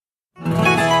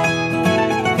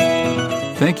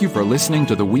Thank you for listening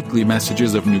to the weekly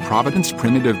messages of New Providence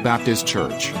Primitive Baptist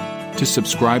Church. To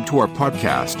subscribe to our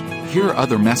podcast, hear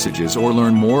other messages, or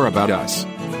learn more about us,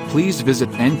 please visit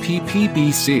nppbc.com.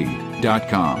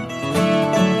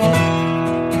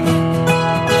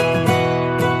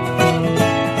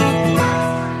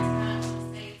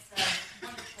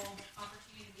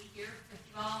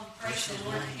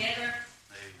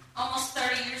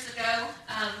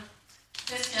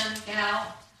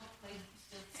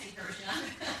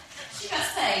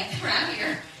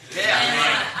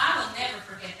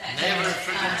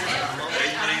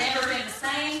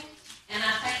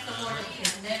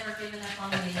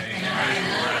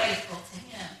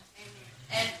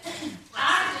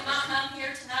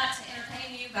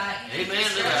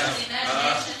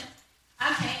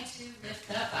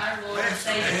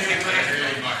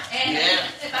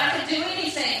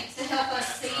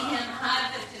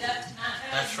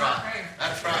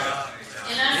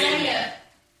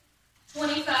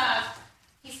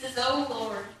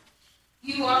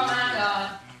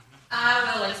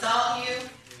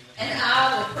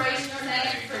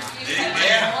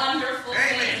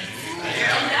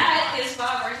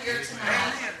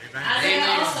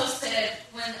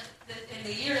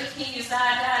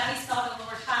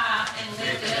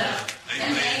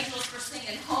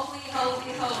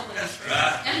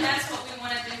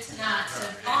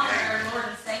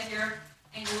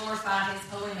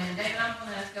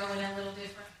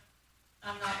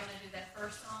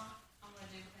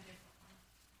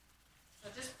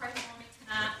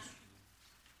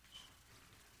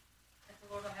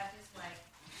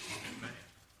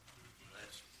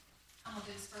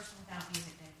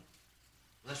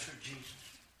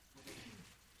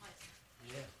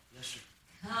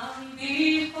 Come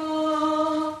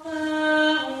behold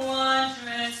the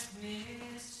wondrous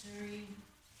mystery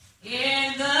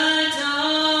in the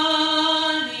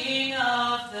dawning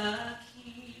of the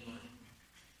King.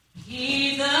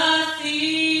 He, the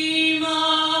theme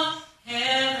of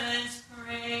heaven's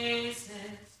praises,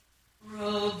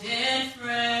 robed in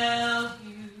frail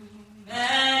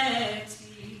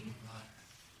humanity.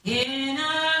 In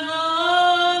our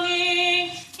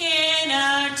longing, in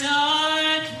our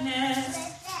darkness,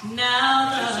 now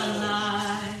the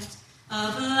light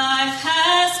of life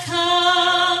has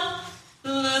come.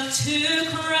 Look to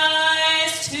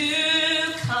Christ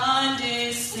who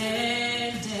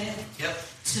condescended,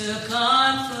 took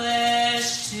on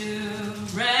flesh to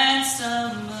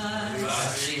ransom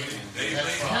us.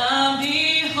 Come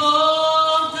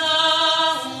behold the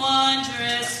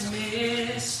wondrous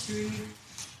mystery.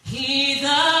 He,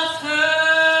 the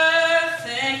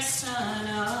perfect Son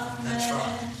of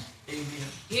Man.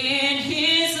 In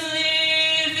his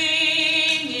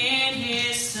living, in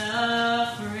his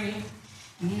suffering,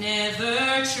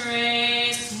 never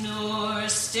trace nor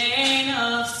stain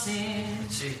of sin.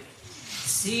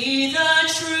 See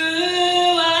the true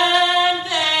and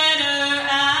better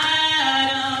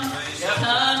Adam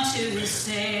come to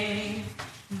save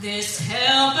this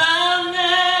hell-bound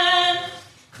man.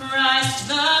 Christ,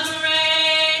 the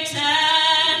great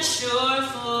and sure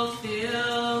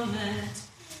fulfillment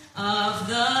of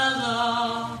the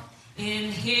law,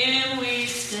 in him we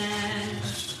stand.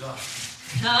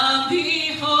 Come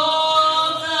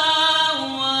behold the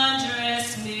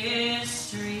wondrous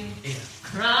mystery,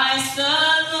 Christ the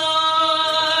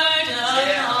Lord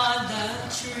upon the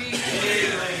tree.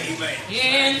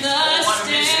 In the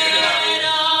stead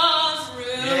of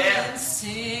ruined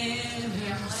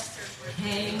sinners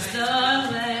hangs the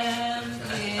Lamb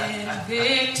in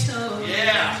victory.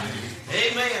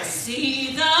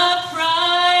 See the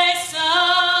price of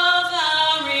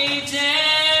our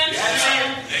redemption.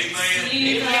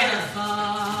 See the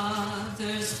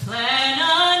Father's plan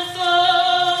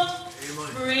unfold,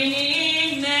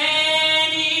 bringing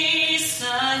many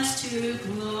sons to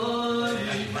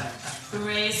glory.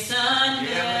 Grace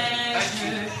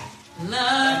unmeasured,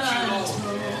 love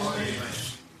untold.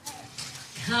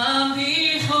 Come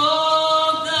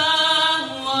behold the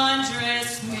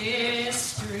wondrous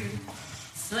mystery,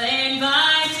 slain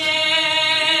by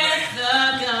death, the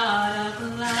God of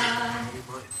life.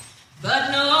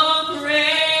 But no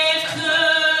grave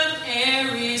could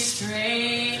e'er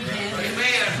restrain him.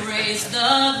 Praise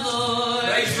the Lord,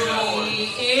 he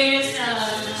is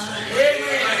alive.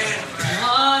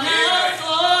 On a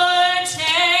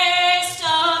foretaste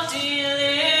of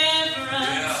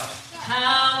deliverance,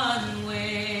 how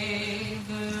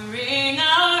unwavering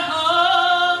our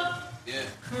hope.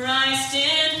 Christ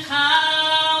in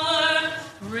power,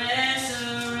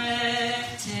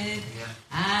 resurrected,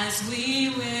 as we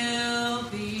will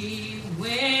be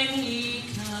when he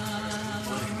comes.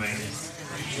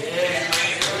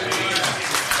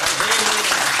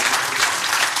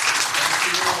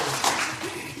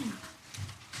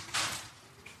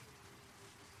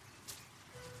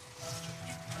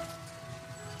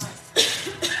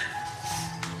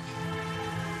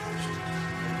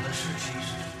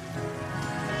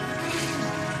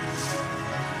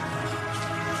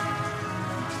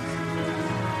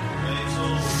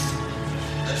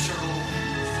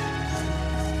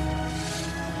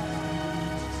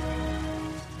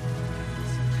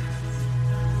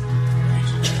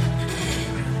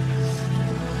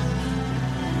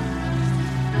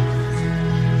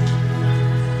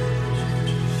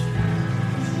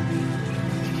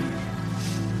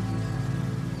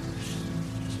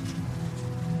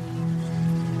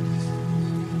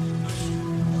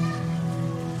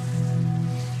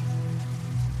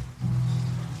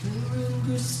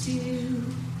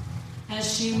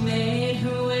 she made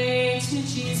her way to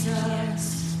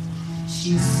Jesus,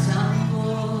 she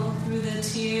stumbled through the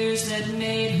tears that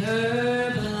made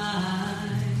her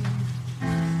blind.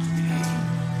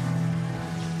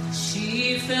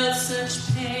 She felt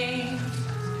such pain.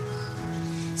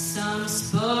 Some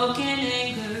spoke in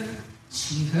anger.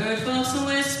 She heard folks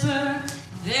whisper,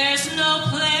 "There's no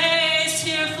place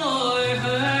here for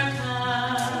her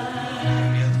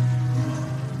kind."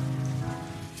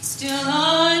 Still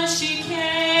on she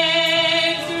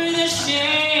came through the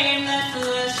shame that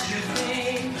flushed her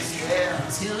face,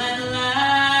 till at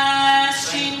last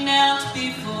she knelt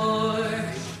before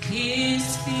his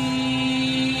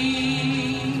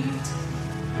feet.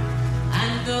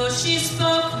 And though she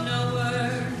spoke no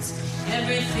words,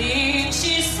 everything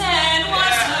she said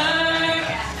was heard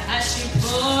as she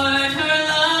poured her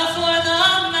love for the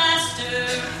Master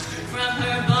from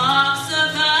her box of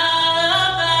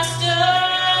alabaster.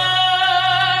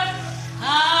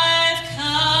 I've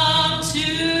come to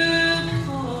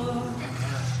pour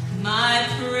my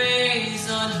praise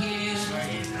on him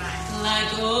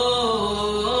like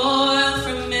oil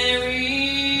from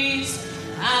Mary's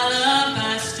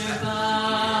alabaster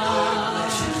box.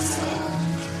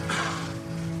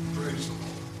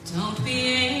 Don't be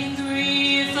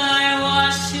angry if I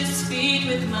wash his feet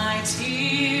with my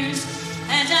tears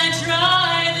and I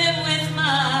dry them with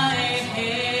my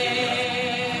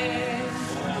hair.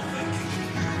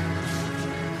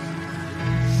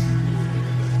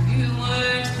 You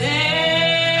weren't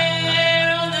there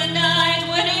on the night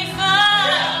when he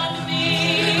found me.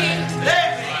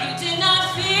 You did not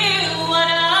feel what I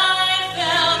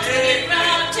felt when he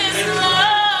wrapped his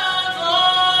love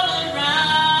all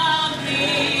around me.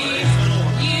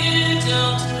 You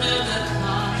don't know the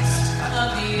cost of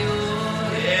the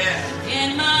oil in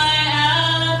my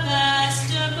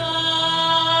alabaster box.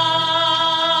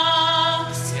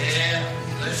 Yeah,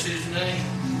 bless his name.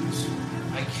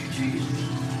 Thank you, Jesus.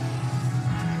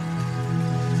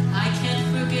 I can't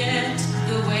forget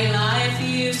the way life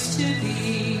used to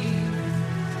be.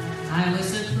 I was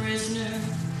a prisoner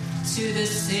to the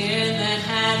sin that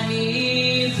had me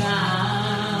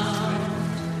bound.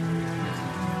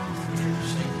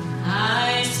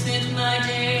 I spent my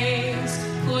days,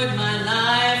 poured my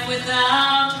life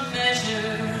without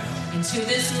measure into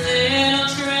this little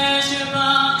treasure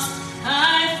box I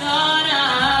thought I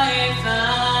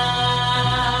found.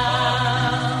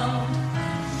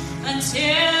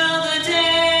 Until the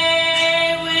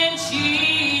day when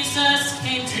Jesus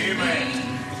came to me,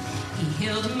 he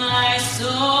healed my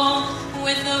soul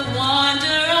with the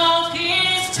wonder of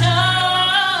his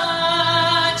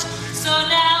touch. So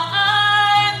now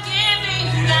I'm giving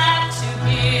back to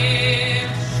him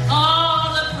all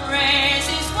the praise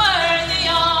he's worthy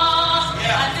of.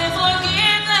 I've been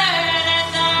forgiven, and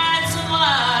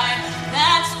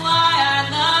that's why I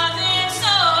love him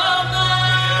so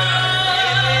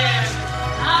much.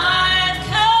 I've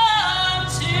come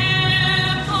to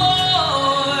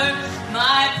pour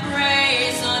my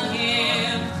praise on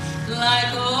him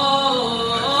like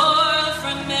oil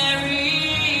from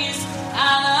Mary's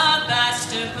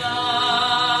alabaster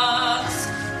box.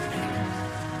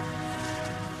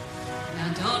 Now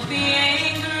don't be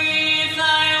angry if I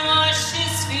wash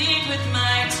his feet with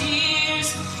my tears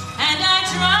and I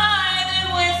dry them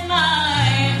with my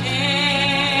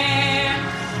hair.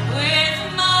 With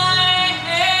my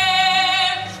hair.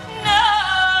 No,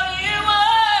 you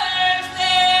weren't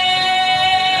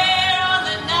there on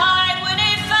the night when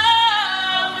he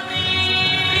found me.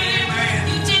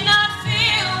 You did not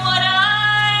feel what I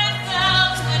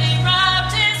felt when he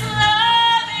wrapped his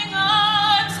loving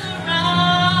arms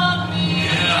around me.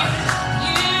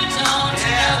 You don't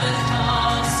know the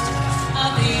cost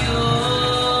of the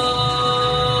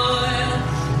oil.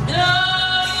 No,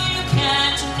 you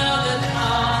can't know the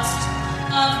cost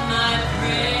of my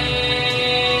praise.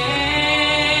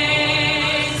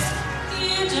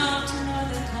 You don't know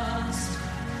the cost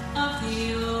of the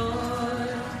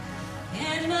oil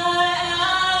in my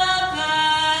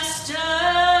alabaster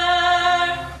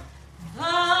box.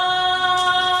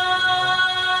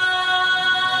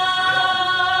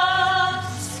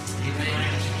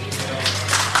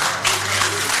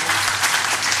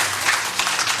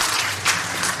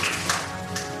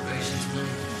 Praise his name.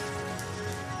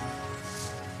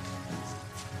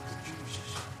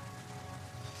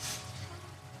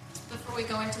 Before we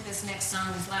go into this next song,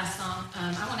 this last song,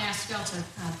 I want to ask y'all to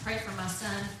pray for my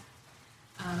son.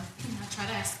 I try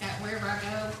to ask that wherever I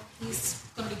go. He's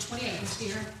going to be 28 this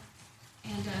year,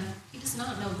 and he does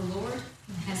not know the Lord.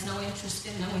 He has no interest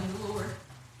in knowing the Lord.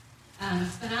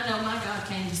 But I know my God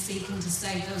came to seek and to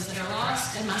save those that are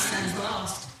lost, and my son is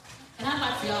lost. And I'd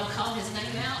like for y'all to call his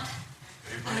name out.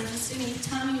 Just any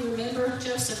time you remember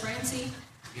Joseph Ramsey,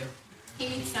 Yep. he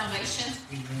needs salvation.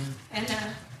 Amen. And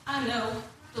I know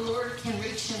the Lord can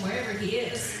reach him wherever he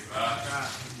is.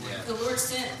 Yeah. The Lord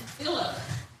sent Philip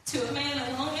to a man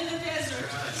alone in the desert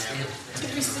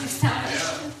to receive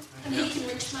salvation. And he can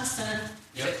reach my son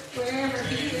wherever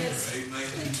he is.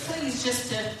 And please just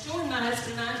to join my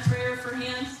husband and I in prayer for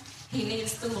him. He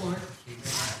needs the Lord.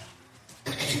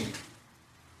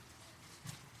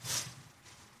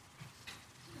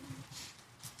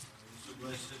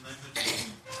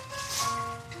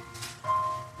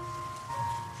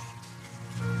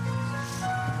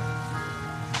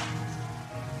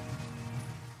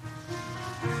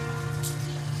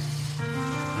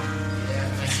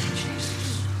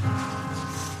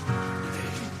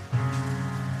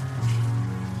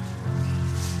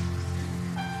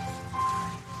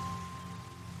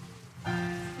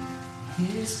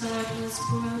 His heart was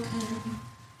broken,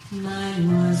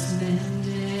 mine was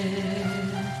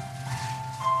mended.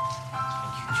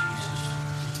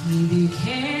 He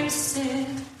became sick,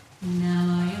 now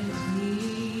I am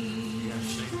clean.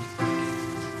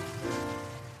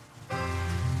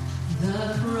 The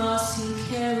cross he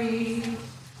carried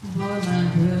bore my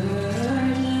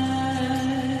burden.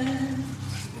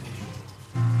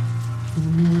 The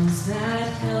nails that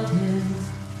held him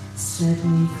set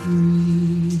me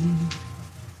free.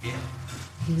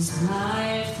 His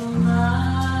life for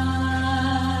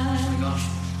mine,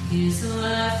 his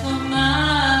life for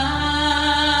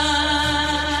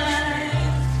mine.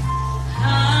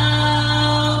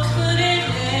 How could it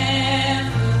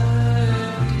ever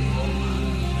be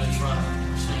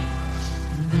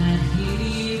that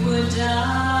he would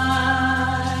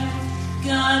die?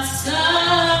 God's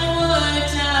Son would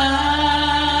die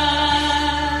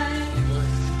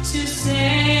to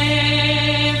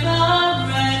save a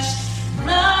wretch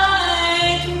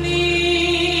like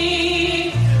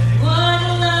me. What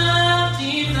love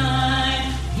divine,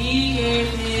 he gave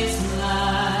his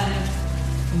life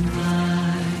for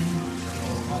mine.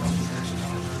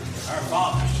 Our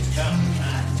fathers have come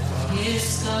tonight. His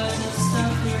scars of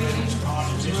suffering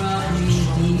brought me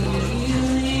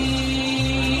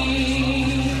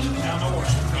healing. Now the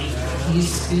worship team. He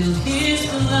spilled his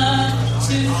blood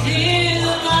to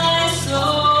heal my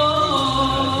soul.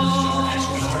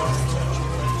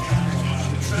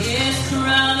 His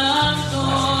crown of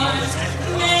thorns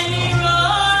made me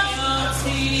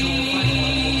royalty.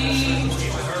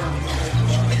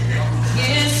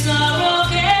 His sorrow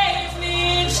gave me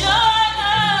joy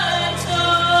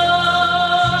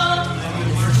untold.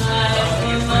 His life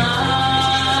for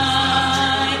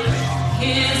mine,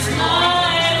 his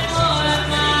life for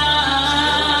mine.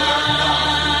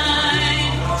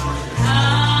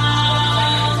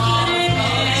 How could it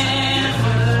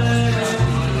ever be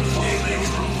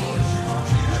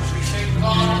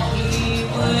he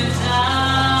would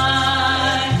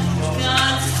die?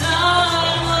 God's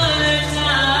Son would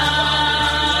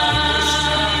die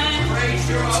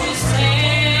to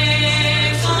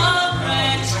save a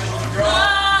wretch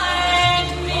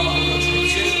like me.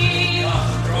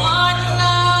 What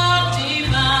love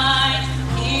divine,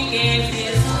 he gave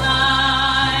his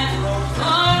life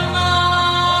for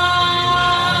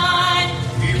mine.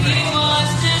 He was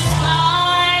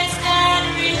despised and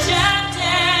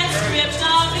rejected, stripped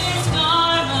of his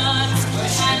garments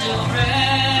and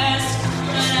oppressed.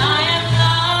 But I am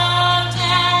loved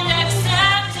and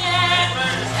accepted,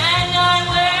 and I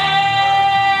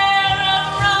wear a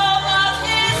robe of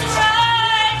his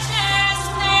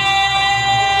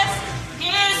righteousness.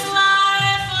 His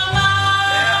life for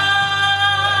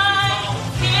mine,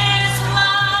 his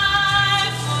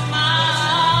life for mine.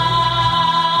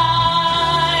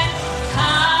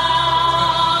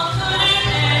 How could it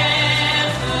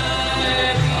ever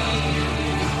be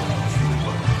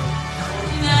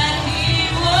that he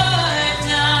would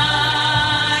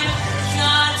die?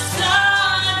 God's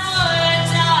Son would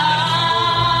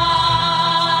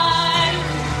die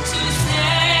to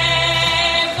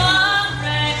save a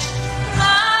wretch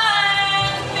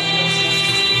like me,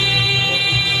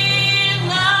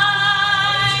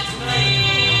 like me.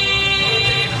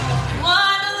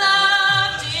 What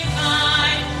love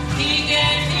divine, he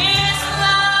gave his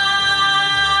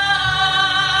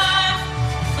life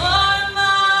for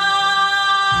mine.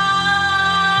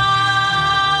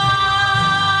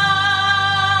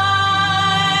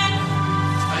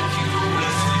 Thank you,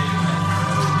 Lord.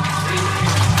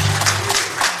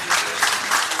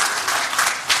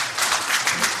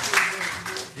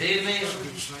 Amen.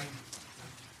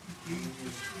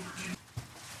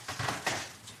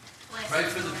 Pray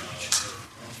for the preacher.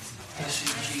 Bless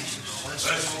you, Jesus.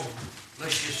 Bless you.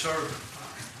 Bless your servant.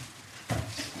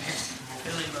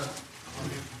 Fill him up.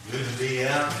 Good to be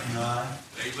out tonight.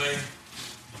 Amen.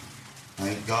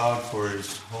 Thank God for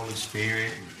His Holy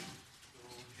Spirit.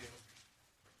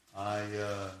 I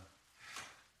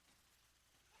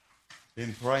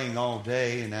been praying all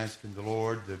day and asking the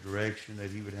Lord the direction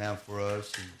that He would have for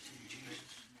us.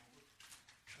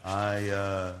 And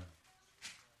if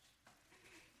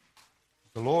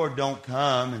the Lord don't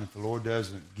come and if the Lord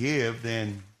doesn't give,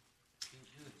 then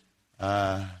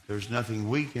there's nothing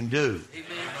we can do. Amen.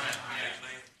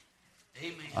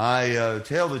 I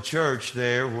tell the church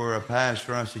there where a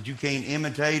pastor, I said, you can't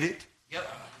imitate it.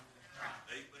 Yep.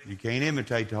 You can't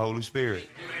imitate the Holy Spirit.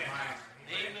 Amen.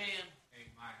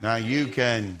 Now you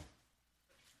can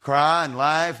cry and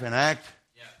laugh and act,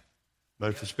 but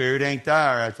if the Spirit ain't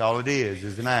there, that's all it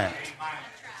is an act.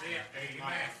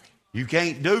 You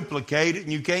can't duplicate it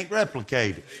and you can't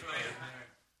replicate it.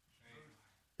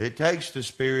 It takes the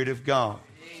Spirit of God.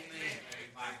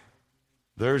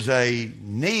 There's a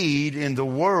need in the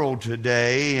world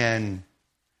today, and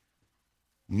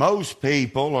most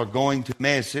people are going to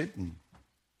miss it. And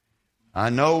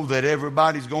I know that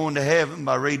everybody's going to heaven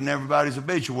by reading everybody's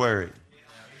obituary.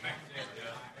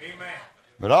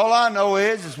 But all I know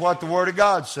is what the Word of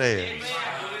God says.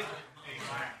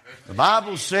 The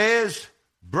Bible says,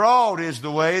 broad is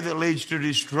the way that leads to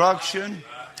destruction,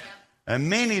 and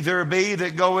many there be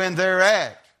that go in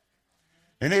thereat.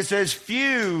 And it says,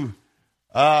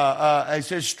 it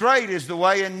says, straight is the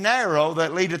way and narrow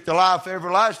that leadeth to life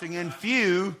everlasting, and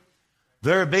few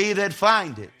there be that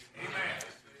find it.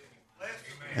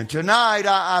 And tonight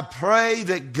I pray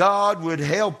that God would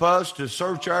help us to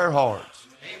search our hearts.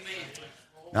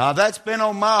 Now that's been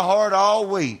on my heart all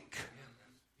week.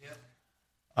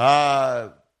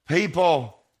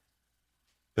 People,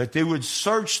 that they would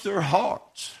search their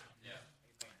hearts.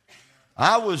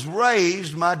 I was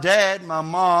raised, my dad, my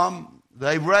mom,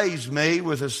 they raised me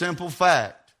with a simple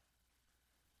fact.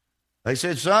 They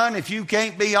said, son, if you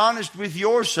can't be honest with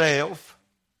yourself,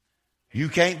 you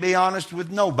can't be honest with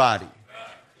nobody.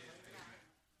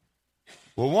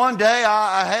 Well, one day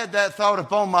I had that thought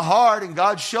upon my heart, and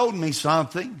God showed me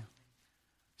something. He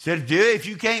said, Dewey, if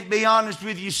you can't be honest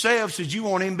with yourself, said, you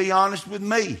won't even be honest with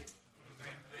me.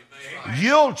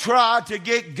 You'll try to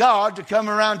get God to come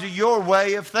around to your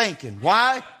way of thinking.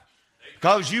 Why?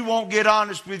 Because you won't get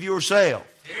honest with yourself.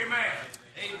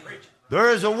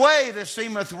 There is a way that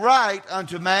seemeth right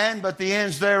unto man, but the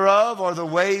ends thereof are the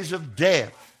ways of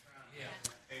death.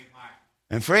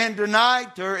 And friend,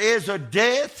 tonight there is a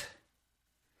death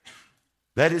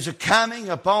that is a coming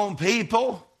upon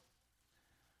people.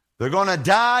 They're going to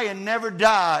die and never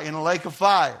die in a lake of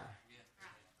fire.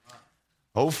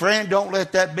 Oh, friend, don't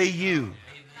let that be you.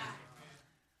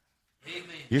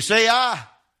 You see, I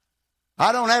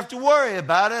don't have to worry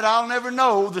about it. I'll never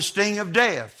know the sting of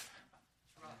death.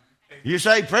 You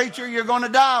say, preacher, you're going to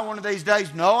die one of these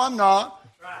days. No, I'm not.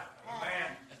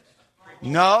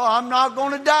 No, I'm not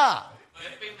going to die.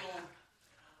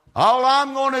 All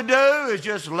I'm going to do is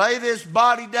just lay this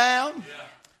body down,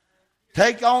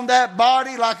 take on that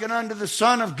body like an unto the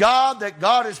Son of God that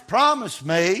God has promised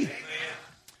me,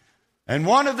 and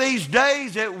one of these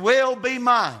days it will be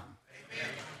mine.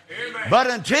 But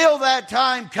until that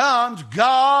time comes,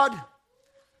 God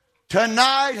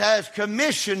tonight has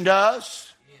commissioned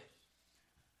us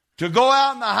to go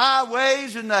out in the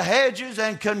highways and the hedges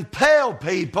and compel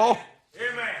people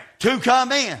to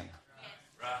come in.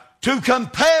 To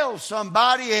compel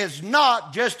somebody is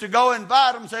not just to go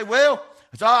invite them and say, well,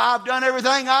 it's all, I've done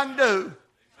everything I can do.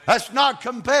 That's not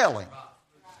compelling.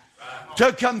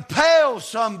 To compel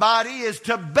somebody is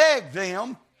to beg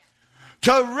them,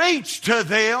 to reach to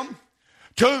them,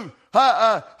 to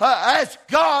ask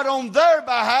God on their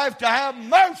behalf to have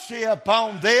mercy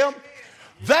upon them.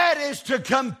 That is to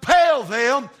compel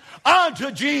them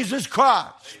unto Jesus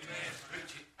Christ.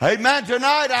 Amen.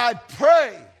 Tonight I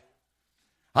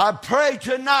pray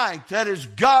tonight that as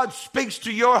God speaks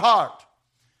to your heart,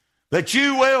 that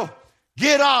you will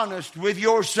get honest with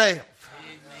yourself.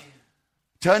 Amen.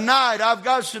 Tonight I've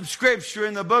got some scripture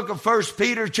in the book of 1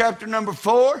 Peter chapter number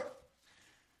 4.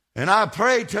 And I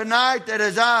pray tonight that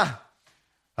as I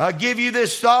give you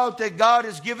this thought that God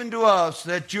has given to us,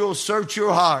 that you'll search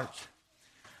your heart.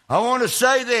 I want to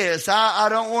say this. I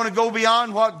don't want to go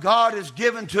beyond what God has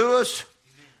given to us,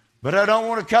 but I don't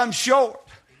want to come short.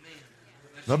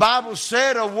 The Bible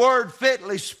said a word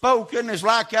fitly spoken is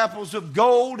like apples of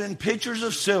gold and pitchers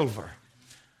of silver.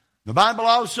 The Bible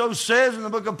also says in the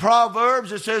book of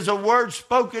Proverbs, it says a word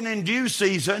spoken in due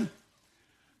season,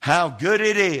 how good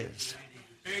it is.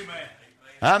 Amen.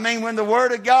 I mean, when the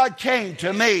word of God came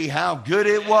to me, how good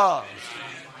it was.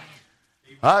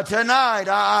 Tonight,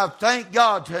 I thank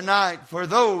God tonight for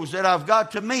those that I've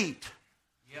got to meet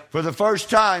for the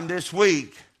first time this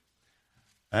week.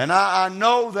 And I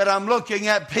know that I'm looking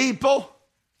at people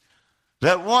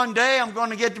that one day I'm going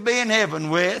to get to be in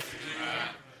heaven with.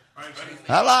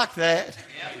 I like that.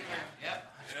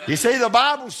 You see, the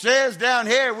Bible says down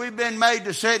here we've been made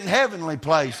to sit in heavenly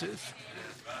places.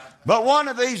 But one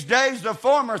of these days the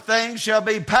former things shall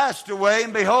be passed away,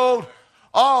 and behold,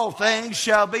 all things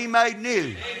shall be made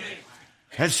new.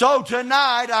 And so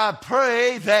tonight I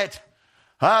pray that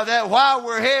while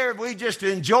we're here we just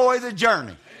enjoy the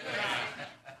journey.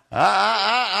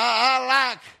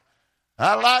 I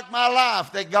like my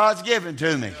life that God's given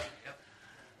to me.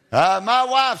 My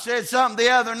wife said something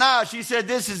the other night. She said,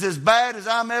 this is as bad as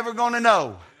I'm ever going to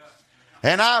know.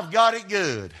 And I've got it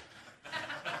good.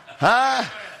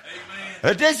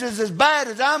 But this is as bad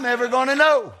as I'm ever going to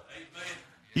know.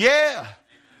 Yeah.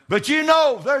 But you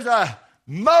know,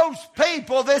 most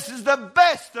people, this is the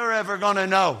best they're ever going to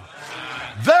know.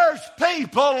 There's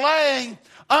people laying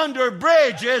under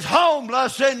bridges,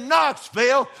 homeless in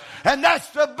Knoxville, and that's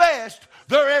the best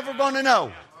they're ever going to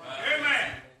know.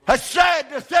 That's sad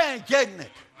to think, isn't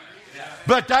it?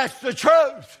 But that's the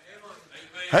truth.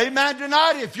 Amen.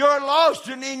 Tonight, if you're lost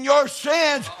and in your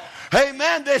sins,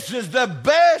 amen, this is the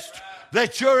best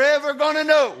that you're ever going to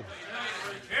know.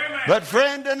 But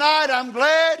friend, tonight I'm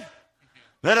glad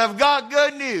that I've got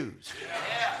good news.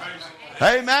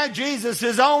 Amen. Jesus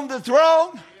is on the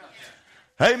throne.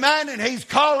 Amen. And he's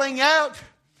calling out.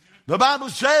 The Bible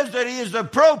says that he is the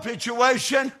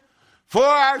propitiation for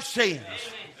our sins.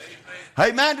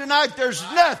 Amen. Tonight there's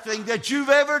nothing that you've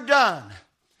ever done,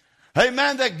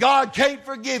 amen, that God can't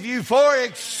forgive you for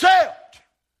except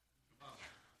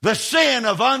the sin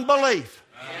of unbelief.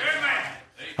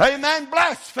 Amen.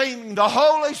 Blaspheming the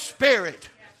Holy Spirit.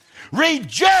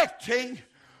 Rejecting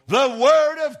the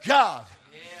Word of God.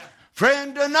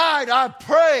 Friend, tonight I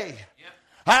pray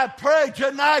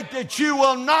tonight that you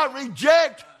will not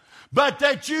reject, but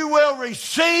that you will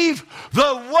receive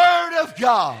the Word of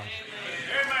God.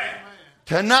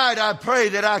 Tonight I pray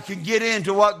that I can get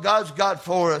into what God's got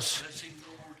for us.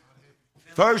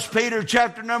 1 Peter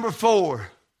chapter number 4.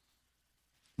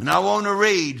 And I want to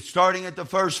read starting at the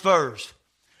first verse.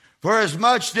 For as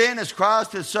much then as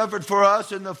Christ has suffered for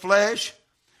us in the flesh,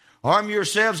 arm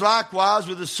yourselves likewise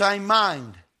with the same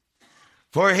mind.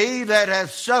 For he that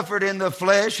hath suffered in the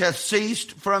flesh hath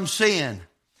ceased from sin,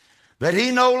 that he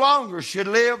no longer should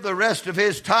live the rest of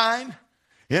his time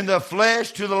in the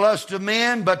flesh to the lust of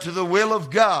men, but to the will of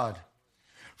God.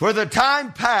 For the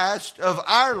time past of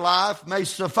our life may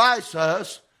suffice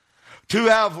us to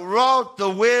have wrought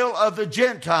the will of the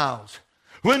Gentiles,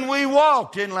 when we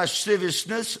walked in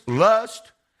lasciviousness,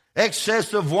 lust,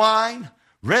 excess of wine,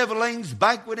 revelings,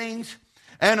 banquetings,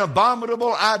 and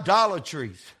abominable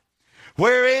idolatries,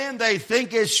 wherein they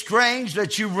think it strange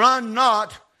that you run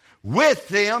not with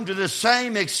them to the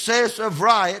same excess of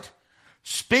riot,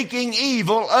 speaking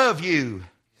evil of you.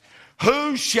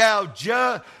 Who shall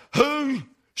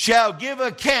give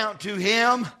account to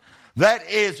him that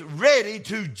is ready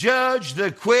to judge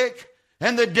the quick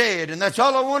and the dead? And that's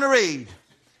all I want to read.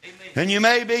 Amen. And you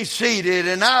may be seated.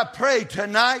 And I pray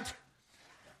tonight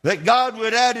that God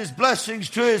would add his blessings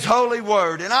to his holy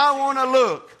word. And I want to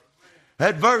look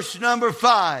at verse number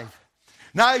 5.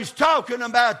 Now he's talking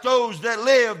about those that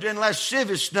lived in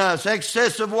lasciviousness,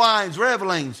 excessive wines,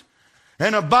 revelings,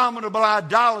 and abominable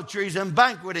idolatries and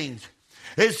banquetings.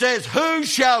 It says, who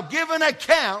shall give an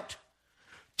account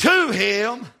to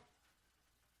him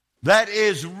that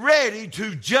is ready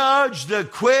to judge the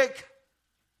quick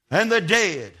and the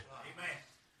dead?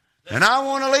 And I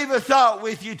want to leave a thought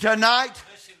with you tonight.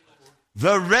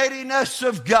 The readiness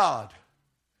of God.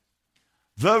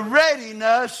 The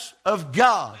readiness of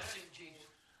God.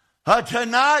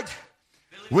 Tonight,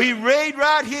 we read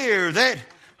right here that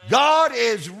God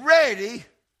is ready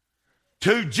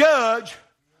to judge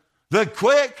the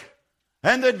quick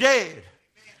and the dead.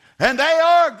 And they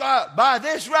are, by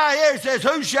this right here, it says,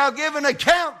 who shall give an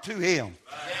account to him?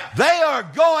 They are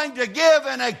going to give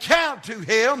an account to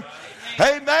him.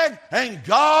 Amen. And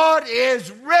God is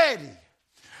ready.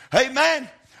 Amen.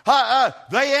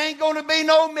 They ain't going to be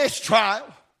no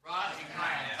mistrial.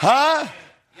 Huh?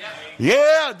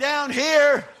 Yeah, down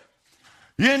here,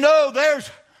 you know,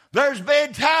 there's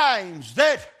been times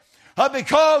that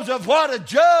because of what a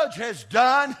judge has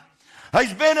done,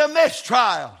 there's been a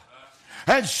mistrial.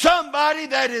 And somebody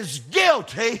that is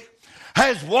guilty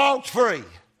has walked free.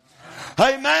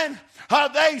 Amen.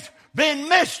 There's been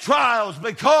mistrials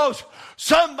because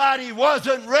somebody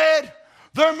wasn't read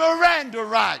their Miranda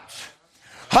rights.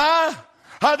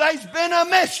 There's been a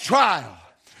mistrial.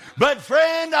 But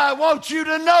friend, I want you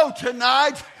to know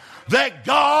tonight that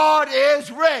God is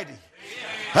ready.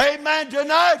 Amen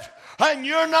tonight. And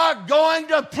you're not going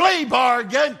to plea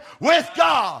bargain with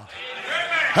God.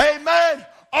 Amen.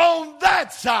 On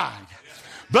that side.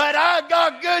 But I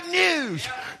got good news.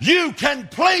 You can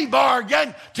plea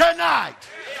bargain tonight.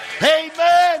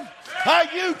 Amen.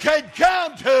 You can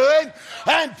come to Him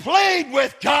and plead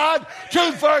with God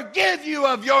to forgive you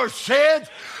of your sins.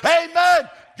 Amen.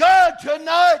 God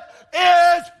tonight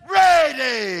is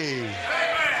ready.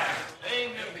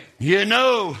 You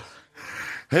know,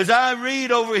 as I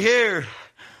read over here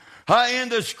in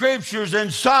the scriptures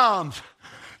in Psalms,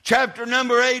 chapter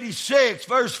number 86,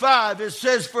 verse 5, it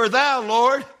says, For thou,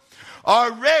 Lord,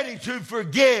 art ready to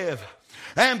forgive,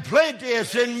 and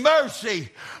plenteous in mercy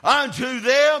unto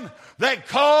them that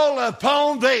call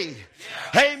upon thee.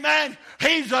 Amen.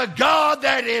 He's a God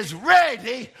that is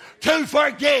ready to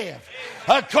forgive,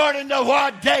 according to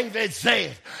what David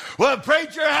said. Well,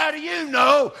 preacher, how do you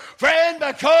know? Friend,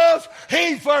 because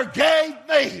He forgave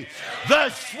me. The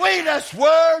sweetest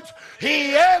words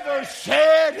He ever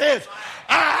said is,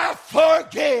 I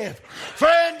forgive.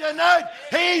 Friend, tonight,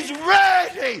 He's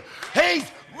ready.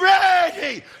 He's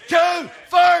ready to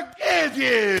forgive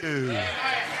you.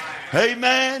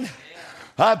 Amen.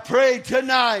 I pray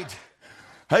tonight,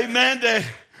 amen,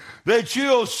 that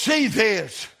you'll see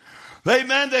this.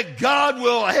 Amen, that God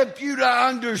will help you to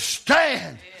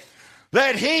understand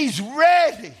that He's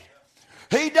ready.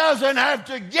 He doesn't have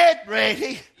to get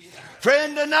ready.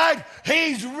 Friend, tonight,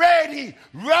 He's ready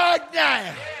right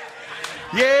now.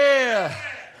 Yeah.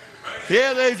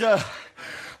 Yeah,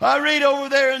 I read over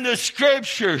there in the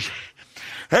scriptures,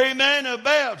 amen,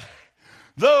 about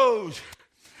those,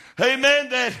 amen,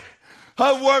 that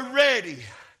were ready.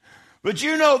 But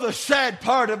you know the sad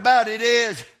part about it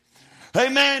is,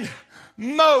 amen,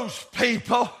 most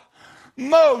people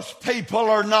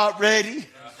are not ready.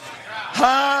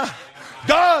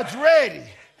 God's ready.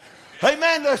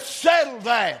 Amen, to settle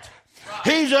that.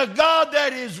 He's a God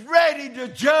that is ready to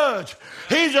judge.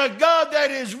 He's a God that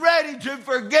is ready to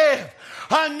forgive.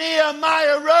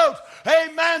 Nehemiah wrote,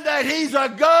 amen, that He's a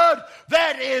God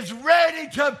that is ready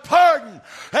to pardon.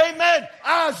 Amen.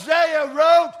 Isaiah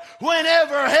wrote,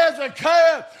 whenever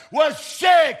Hezekiah was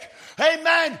sick,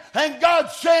 amen, and God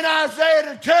sent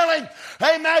Isaiah to tell him,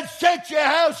 amen, set your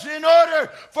house in order,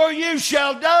 for you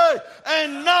shall die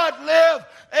and not live.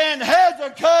 And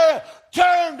Hezekiah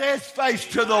turned his face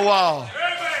to the wall.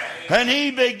 And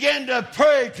he began to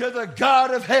pray to the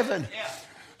God of heaven.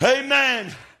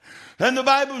 Amen. And the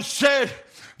Bible said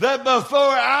that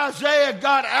before Isaiah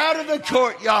got out of the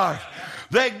courtyard,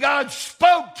 that God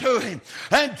spoke to him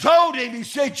and told him, He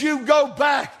said, you go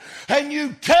back and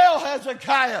you tell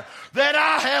Hezekiah that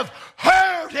I have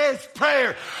heard his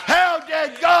prayer. How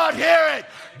did God hear it?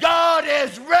 God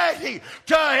is ready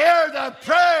to hear the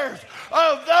prayers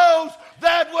of those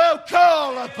that will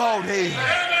call upon Him.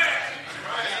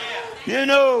 You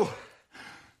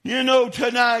know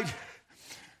tonight,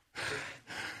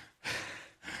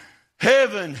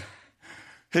 heaven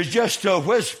is just a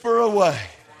whisper away.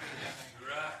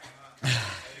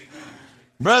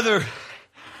 Brother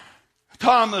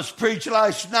Thomas preached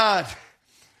last night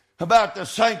about the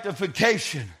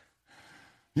sanctification.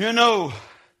 You know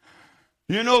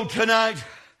tonight,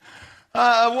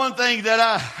 one thing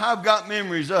that I've got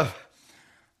memories of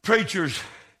preachers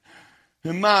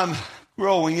in my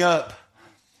growing up.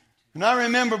 And I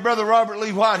remember Brother Robert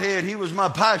Lee Whitehead. He was my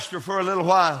pastor for a little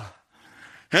while.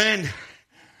 And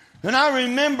I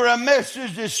remember a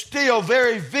message that's still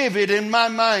very vivid in my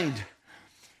mind.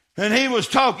 And he was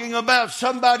talking about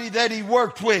somebody that he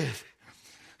worked with.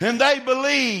 And they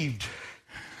believed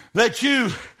that you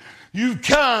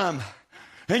come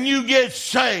and you get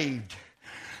saved.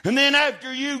 And then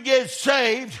after you get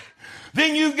saved,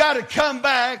 then you got to come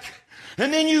back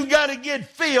and then you got to get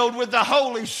filled with the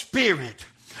Holy Spirit.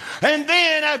 And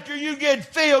then after you get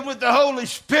filled with the Holy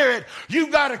Spirit, you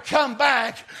got to come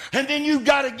back and then you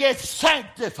got to get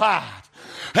sanctified.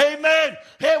 Amen.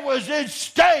 It was in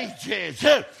stages.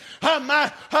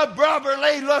 Robert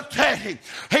Lee looked at him.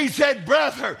 He said,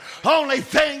 brother, only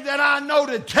thing that I know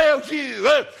to tell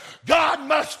you, God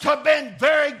must have been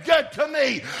very good to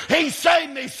me. He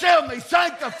saved me, sealed me,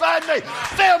 sanctified me,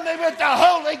 filled me with the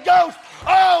Holy Ghost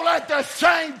all at the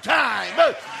same time.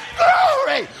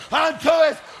 Glory unto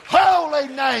His holy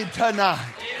name tonight.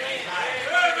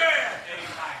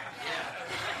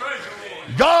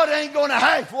 God ain't going to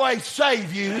halfway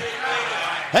save you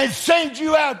and send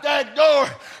you out that door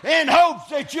in hopes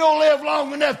that you'll live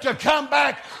long enough to come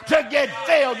back to get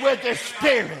filled with the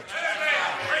Spirit.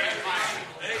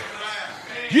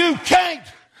 You can't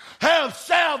have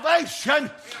salvation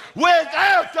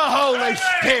without the Holy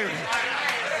Spirit.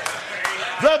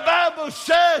 The Bible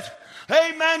says,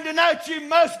 amen, tonight you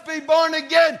must be born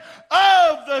again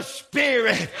of the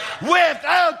Spirit.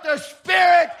 Without the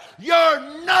Spirit, you're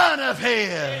none of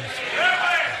His.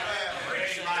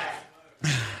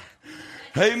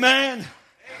 Amen.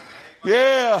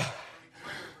 Yeah.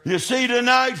 You see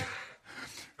tonight,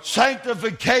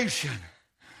 sanctification.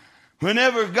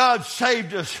 Whenever God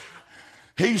saved us,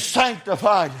 He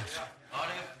sanctified us.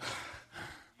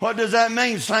 What does that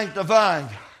mean, sanctified?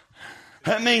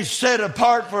 That means set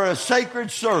apart for a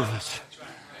sacred service.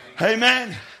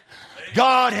 Amen.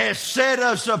 God has set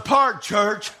us apart,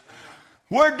 church.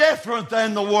 We're different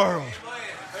than the world.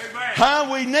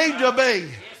 How we need to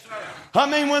be. I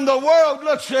mean, when the world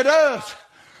looks at us,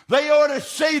 they ought to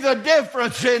see the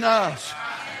difference in us.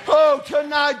 Oh,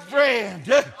 tonight, friend,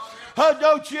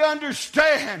 don't you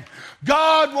understand?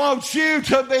 God wants you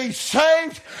to be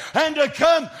saved and to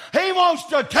come. He wants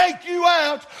to take you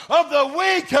out of the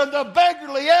weak and the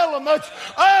beggarly elements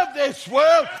of this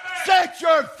world. Set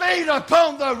your feet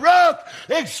upon the rock.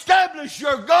 Establish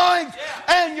your goings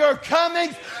and your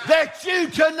comings, that you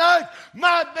tonight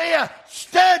might be a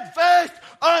steadfast,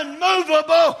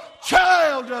 unmovable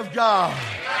child of God.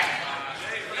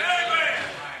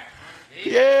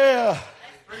 Yeah.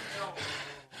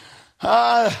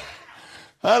 I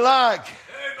like.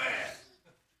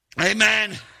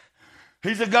 Amen.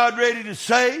 He's a God ready to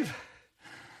save.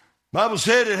 Bible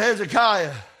said that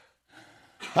Hezekiah,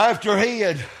 after he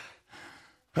had,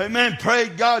 amen,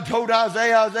 prayed, God told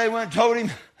Isaiah went and told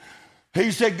him,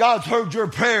 he said, God's heard your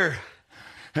prayer,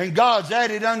 and God's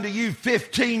added unto you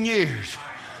 15 years.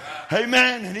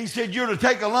 Amen. And he said, you're to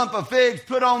take a lump of figs,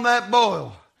 put on that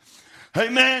boil.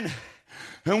 Amen.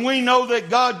 And we know that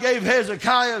God gave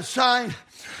Hezekiah a sign.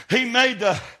 He made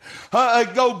the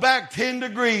go back 10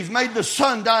 degrees, made the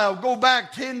sundial go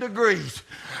back 10 degrees.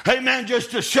 Amen,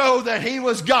 just to show that He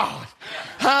was God.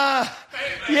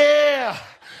 Yeah.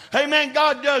 Amen,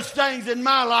 God does things in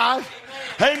my life.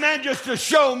 Amen, just to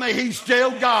show me He's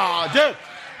still God.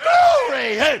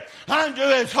 Glory unto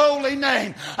His holy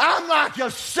name. I'm like a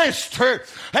sister,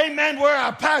 amen, where I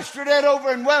pastored at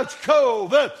over in Welch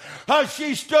Cove.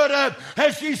 She stood up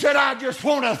and she said, I just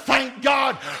want to thank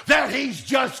God that He's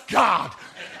just God.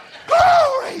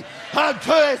 Glory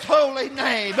unto His holy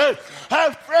name.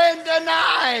 A friend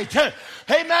tonight,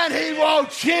 amen, He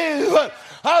wants you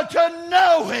to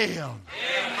know Him.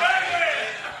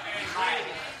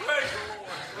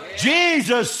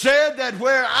 Jesus said that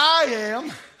where I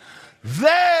am,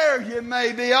 there you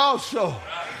may be also.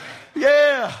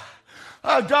 Yeah.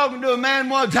 I was talking to a man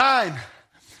one time.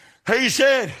 He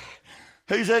said,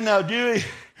 now, Dewey,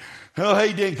 well,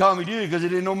 he didn't call me Dewey because he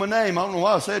didn't know my name. I don't know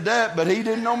why I said that, but he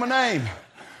didn't know my name.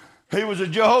 He was a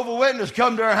Jehovah's Witness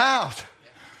come to our house.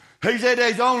 He said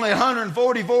there's only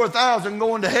 144,000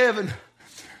 going to heaven.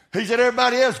 He said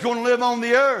everybody else is going to live on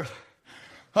the earth.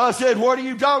 I said, what are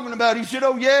you talking about? He said,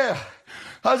 oh, yeah.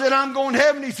 I said, I'm going to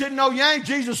heaven. He said, no, you ain't.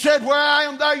 Jesus said, where I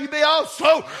am, there you be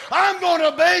also. I'm going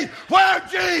to be where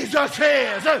Jesus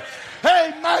is.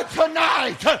 Amen.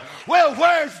 Tonight. Well,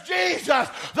 where's Jesus?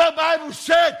 The Bible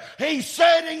said He's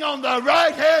sitting on the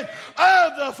right hand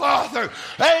of the Father.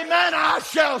 Amen. I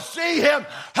shall see Him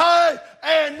high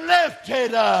and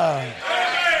lifted up.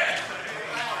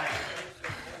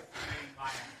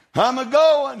 I'm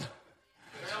a-going.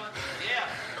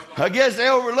 I guess they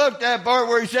overlooked that part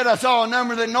where He said, I saw a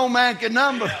number that no man can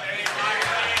number.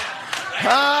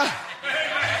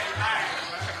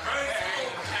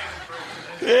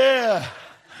 Yeah.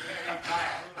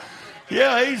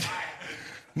 Yeah,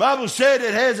 Bible said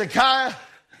that Hezekiah,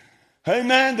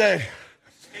 amen, that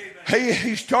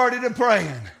he started a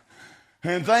praying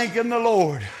and thanking the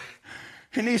Lord.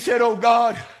 And he said, oh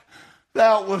God,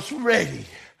 Thou wast ready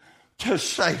to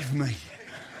save me.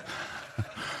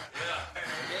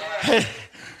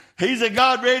 He's a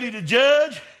God ready to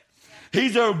judge.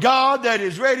 He's a God that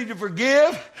is ready to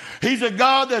forgive. He's a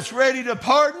God that's ready to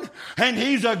pardon. And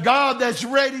He's a God that's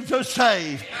ready to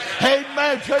save.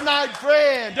 Amen. Tonight,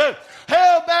 friend,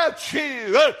 how about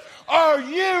you? Are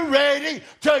you ready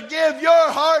to give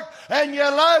your heart and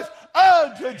your life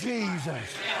unto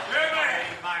Jesus?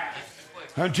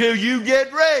 Until you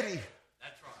get ready.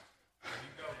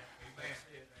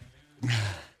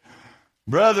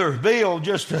 Brother Bill,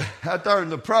 just out there in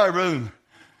the prayer room.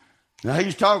 Now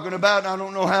he's talking about, I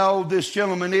don't know how old this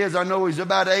gentleman is. I know he's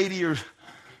about 80 or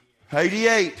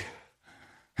 88.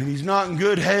 And he's not in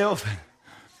good health.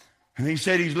 And he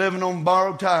said he's living on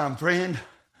borrowed time. Friend,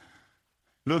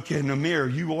 look in the mirror.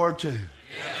 You are too.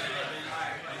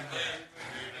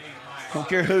 I don't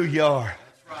care who you are.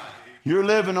 you're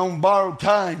living on borrowed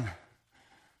time.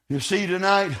 You see,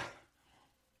 tonight,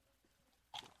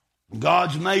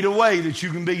 God's made a way that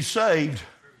you can be saved.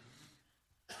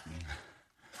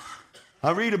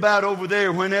 I read about over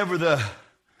there whenever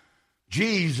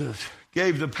Jesus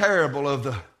gave the parable of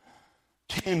the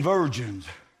 10 virgins.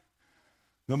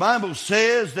 The Bible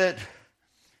says that,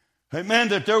 amen,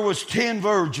 that there was 10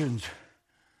 virgins.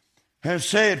 And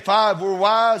said 5 were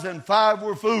wise and 5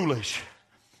 were foolish.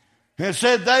 And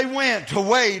said they went to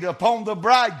wait upon the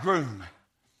bridegroom.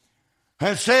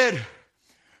 And said,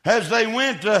 as they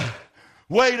went to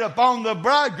wait upon the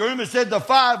bridegroom, it said the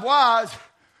 5 wise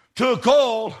took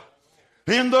oil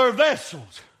in their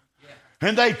vessels.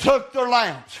 And they took their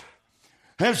lamps.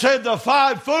 And said the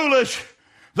 5 foolish,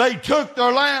 they took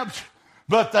their lamps,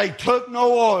 but they took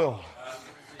no oil.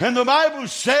 And the Bible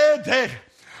said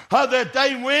that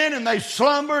they went and they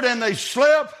slumbered and they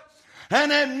slept.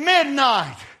 And at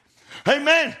midnight,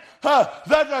 amen, that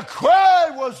the cry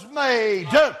was made.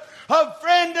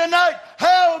 Friend, tonight,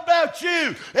 how about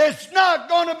you? It's not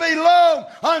going to be long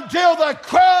until the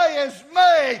cry is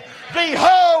made.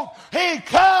 Behold, he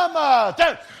cometh.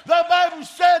 The Bible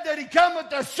said that he cometh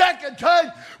the second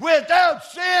time without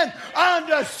sin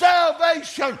unto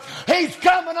salvation. He's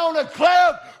coming on a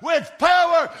cloud with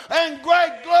power and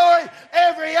great glory.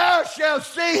 Every eye shall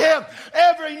see him.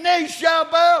 Every knee shall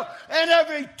bow and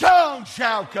every tongue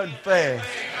shall confess.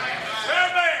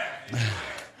 Amen.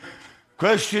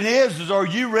 Question is are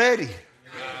you ready?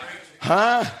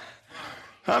 Huh?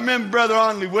 I remember Brother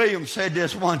Onley Williams said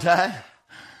this one time.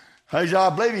 I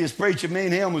believe he was preaching, me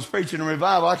and him was preaching a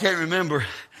revival. I can't remember.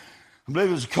 I believe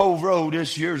it was Cove Road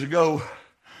this years ago.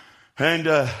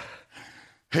 And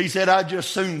he said, I'd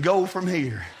just soon go from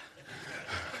here.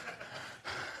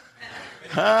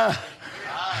 I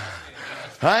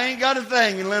ain't got a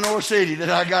thing in Lenore City that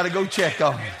I got to go check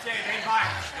on.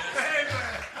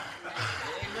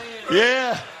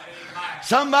 Yeah.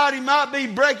 Somebody might be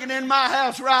breaking in my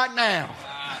house right now.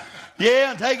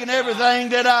 Yeah, and taking everything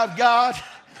that I've got.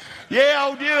 Yeah,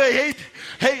 old Dewey,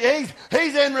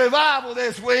 he's in revival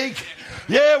this week.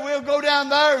 Yeah, we'll go down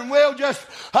there and we'll just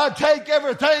take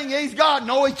everything he's got.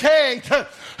 No, he can't.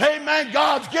 Amen.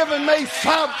 God's given me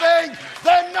something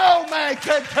that no man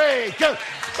can take.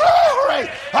 Glory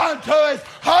unto his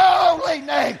holy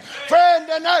name. Friend,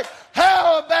 tonight,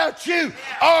 how about you?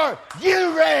 Are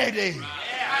you ready?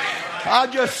 I'll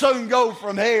just soon go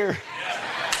from here.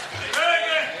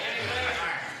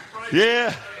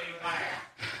 Yeah.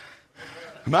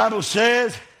 The Bible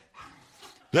says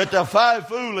that the 5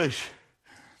 foolish,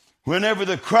 whenever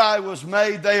the cry was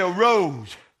made, they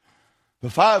arose. The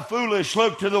 5 foolish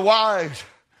looked to the wise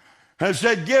and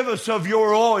said, give us of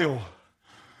your oil.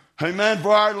 Amen.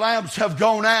 For our lamps have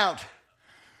gone out.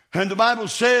 And the Bible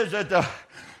says that the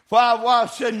 5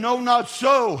 wise said, no, not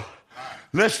so.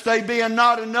 Lest they be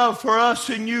not enough for us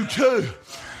and you too.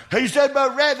 He said,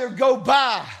 but rather go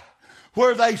by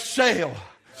where they sell.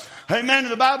 Amen.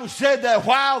 And the Bible said that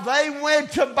while they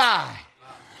went to buy,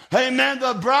 amen,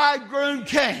 the bridegroom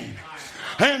came.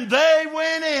 And they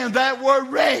went in that were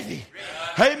ready.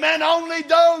 Amen. Only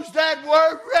those that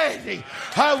were ready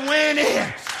went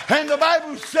in. And the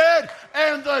Bible said,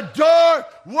 and the door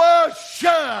was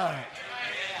shut.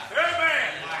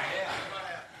 Amen.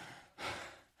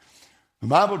 The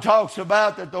Bible talks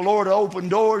about that the Lord opened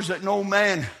doors that no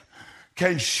man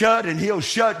can shut, and he'll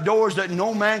shut doors that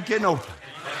no man can open.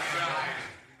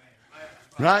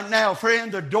 Right now,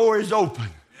 friend, the door is open.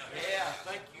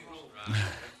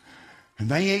 And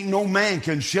they ain't no man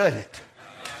can shut it.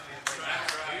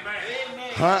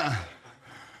 Yeah,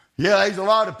 there's a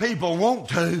lot of people want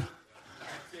to.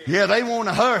 Yeah, they want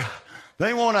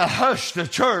to hush the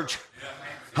church.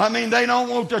 I mean, they don't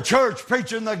want the church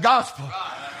preaching the gospel.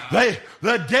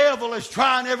 The devil is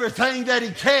trying everything that he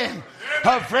can.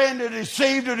 A friend to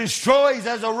deceive, to destroy. He's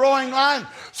as a roaring lion,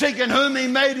 seeking whom he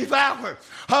may devour.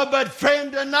 But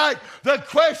friend, tonight, the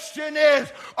question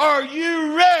is, are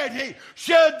you ready?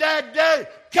 Should that day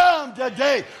come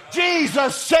today?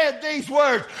 Jesus said these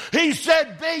words. He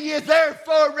said, be ye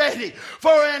therefore ready,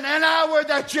 for in an hour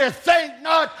that you think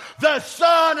not, the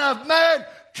Son of Man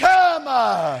cometh.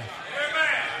 Amen.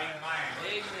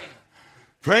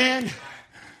 Friend,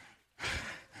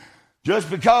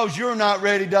 just because you're not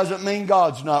ready doesn't mean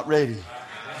God's not ready.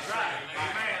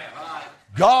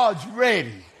 God's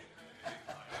ready.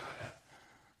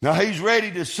 Now, he's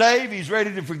ready to save. He's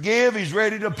ready to forgive. He's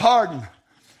ready to pardon.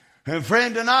 And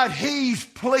friend, tonight, he's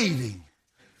pleading.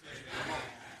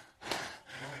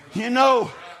 You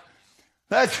know,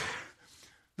 that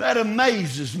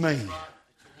amazes me.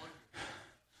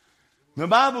 The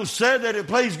Bible said that it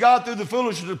pleased God through the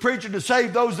foolishness of preaching to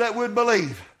save those that would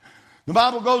believe. The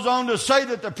Bible goes on to say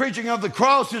that the preaching of the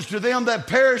cross is to them that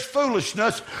perish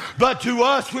foolishness, but to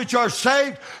us which are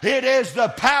saved, it is the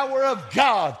power of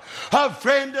God. A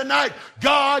friend tonight,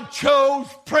 God chose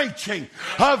preaching.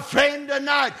 A friend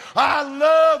tonight, I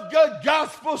love good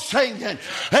gospel singing.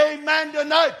 Amen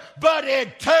tonight, but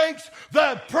it takes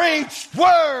the preached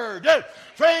word.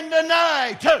 Friend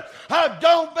tonight,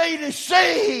 don't be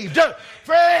deceived.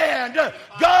 Friend,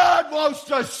 God wants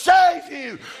to save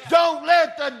you. Don't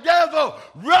let the devil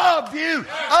rob you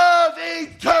of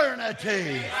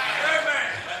eternity.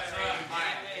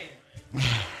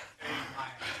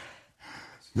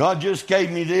 God just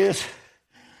gave me this.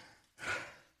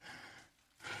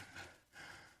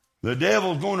 The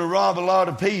devil's going to rob a lot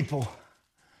of people.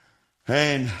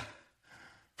 And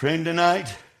friend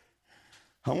tonight,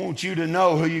 I want you to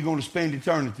know who you're going to spend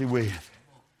eternity with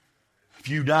if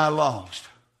you die lost.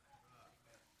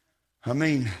 I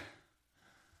mean,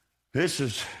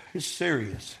 it's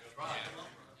serious.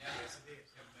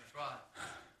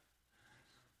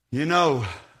 You know,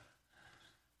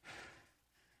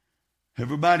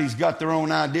 everybody's got their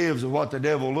own ideas of what the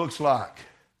devil looks like.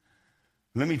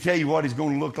 Let me tell you what he's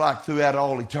going to look like throughout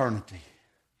all eternity.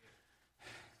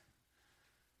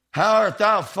 How art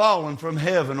thou fallen from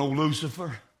heaven, O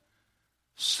Lucifer,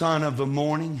 son of the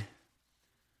morning?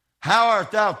 How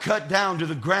art thou cut down to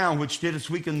the ground, which didst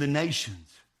weaken the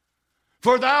nations?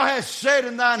 For thou hast said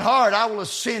in thine heart, I will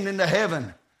ascend into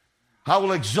heaven. I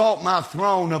will exalt my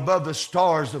throne above the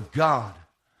stars of God.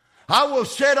 I will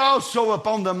sit also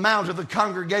upon the mount of the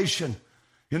congregation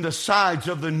in the sides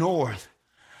of the north.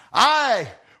 I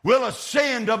will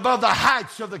ascend above the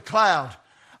heights of the cloud.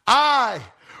 I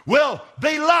will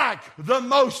be like the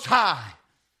Most High.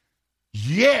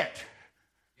 Yet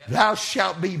thou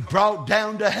shalt be brought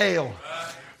down to hell,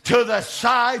 to the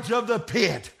sides of the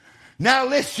pit. Now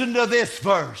listen to this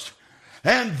verse.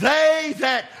 And they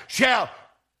that shall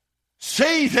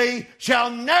see thee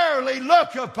shall narrowly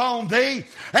look upon thee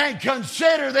and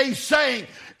consider thee, saying,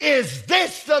 is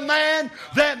this the man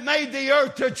that made the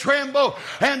earth to tremble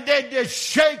and did to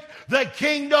shake the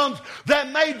kingdoms,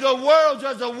 that made the worlds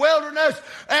as a wilderness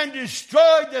and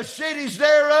destroyed the cities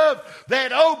thereof,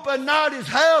 that opened not his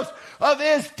house of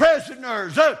his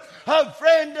prisoners? A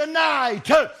friend tonight,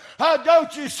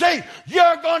 don't you see,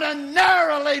 you're going to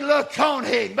narrowly look on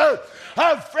him.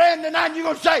 A friend tonight, you're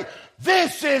going to say,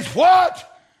 this is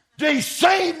what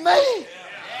deceived me.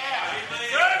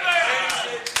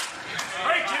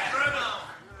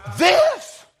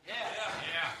 This,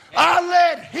 I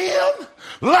let him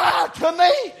lie to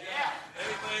me.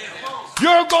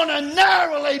 You're going to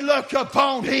narrowly look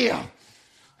upon him.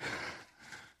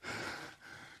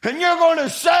 And you're going to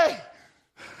say,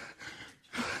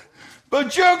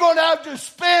 but you're going to have to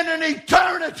spend an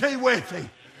eternity with him.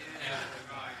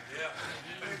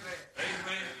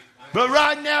 But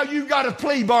right now you've got a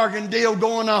plea bargain deal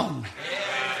going on.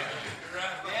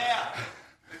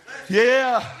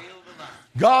 Yeah.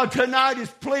 God tonight is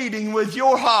pleading with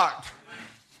your heart.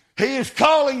 He is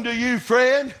calling to you,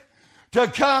 friend, to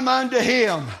come unto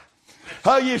him.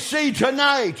 You see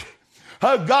tonight,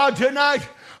 God tonight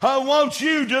wants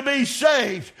you to be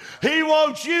saved. He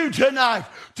wants you tonight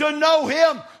to know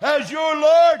him as your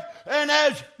Lord and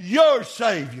as your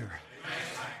Savior.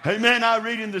 Amen. I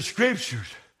read in the scriptures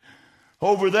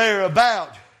over there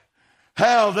about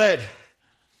how that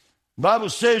Bible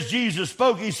says Jesus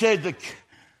spoke. He said,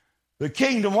 the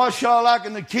kingdom, what shall I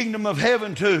liken the kingdom of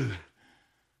heaven to?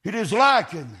 It is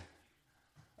likened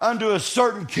unto a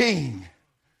certain king,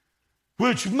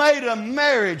 which made a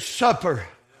marriage supper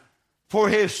for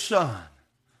his son.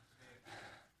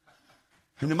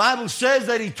 And the Bible says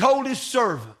that he told his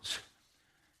servants,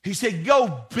 he said,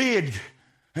 go bid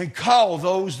and call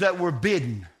those that were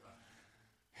bidden.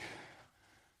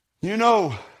 You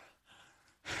know,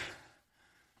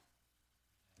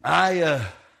 I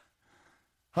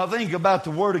think about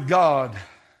the Word of God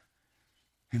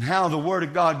and how the Word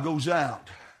of God goes out.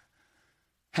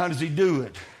 How does he do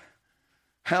it?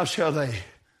 How shall they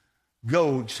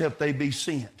go except they be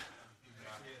sent?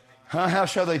 How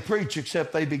shall they preach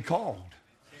except they be called?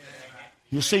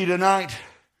 You see, tonight,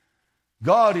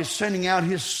 God is sending out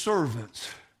his servants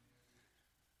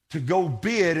to go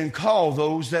bid and call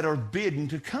those that are bidden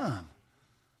to come.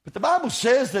 But the Bible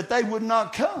says that they would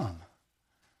not come.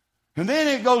 And then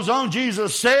it goes on,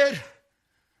 Jesus said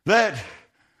that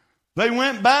they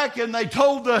went back and they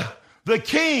told the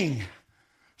king,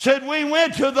 said, we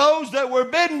went to those that were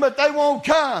bidden, but they won't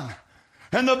come.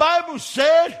 And the Bible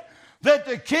said that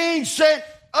the king sent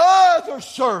other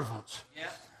servants.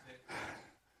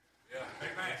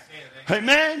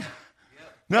 Amen.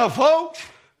 Now, folks,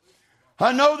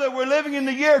 I know that we're living in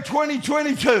the year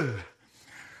 2022.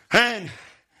 And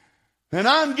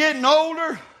I'm getting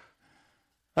older.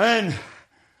 And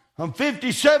I'm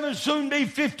 57, soon to be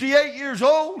 58 years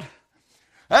old.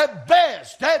 At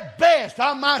best,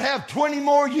 I might have 20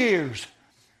 more years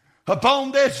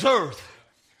upon this earth.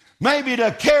 Maybe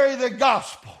to carry the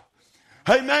gospel.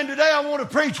 Amen. Today I want to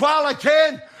preach while I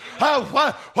can. While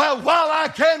I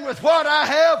can with what I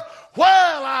have.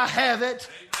 While I have it.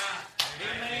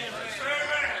 Amen.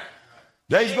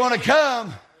 Day's going to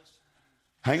come.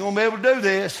 I ain't going to be able to do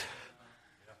this.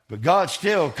 But God's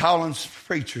still calling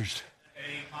preachers.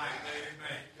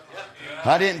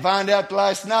 I didn't find out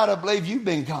last night. I believe you've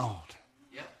been called.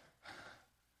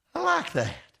 I like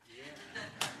that.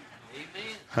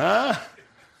 Huh?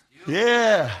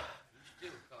 Yeah.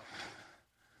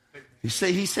 You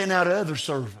see, he sent out other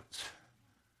servants.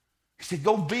 He said,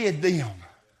 go bid them.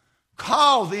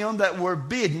 Call them that were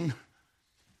bidden.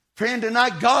 Friend,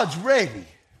 tonight God's ready.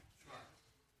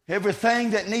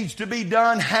 Everything that needs to be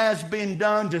done has been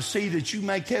done to see that you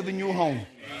make heaven your home.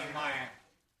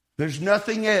 There's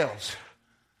nothing else.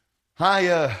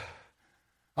 I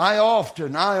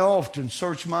often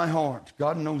search my heart.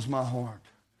 God knows my heart.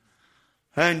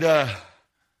 And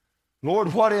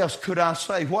Lord, what else could I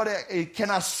say?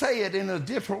 Can I say it in a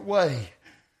different way?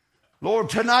 Lord,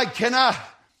 tonight,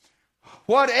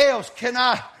 what else can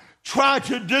I try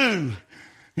to do?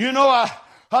 You know,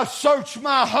 I search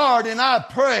my heart and I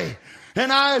pray.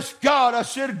 And I ask God, I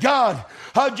said, God,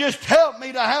 just help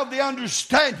me to have the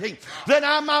understanding that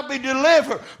I might be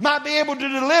able to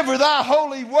deliver thy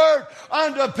holy word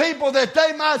unto people that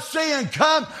they might see and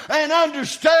come and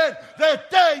understand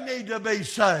that they need to be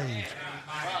saved.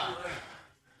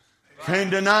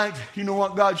 And tonight, you know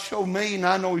what God showed me, and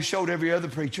I know he showed every other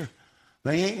preacher?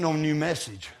 They ain't no new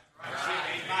message.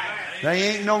 They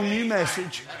ain't no new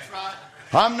message.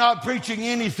 I'm not preaching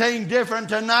anything different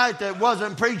tonight that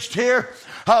wasn't preached here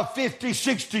 50,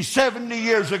 60, 70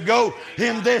 years ago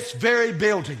in this very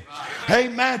building.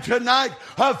 Amen. Tonight,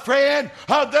 friend,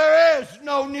 there is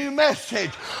no new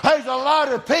message. There's a lot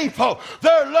of people,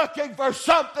 they're looking for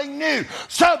something new,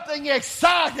 something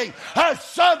exciting,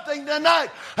 something tonight,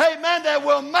 amen, that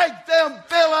will make them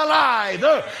feel alive.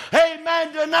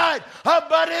 Amen, tonight,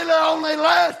 but it'll only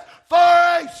last for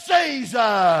a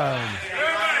season.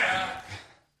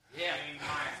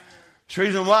 That's the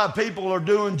reason why people are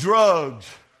doing drugs.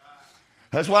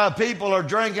 That's why people are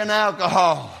drinking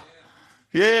alcohol.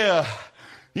 Yeah.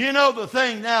 You know the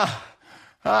thing now,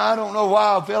 I don't know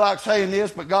why I feel like saying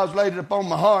this, but God's laid it upon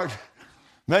my heart.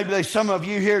 Maybe there's some of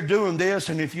you here doing this,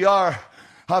 and if you are,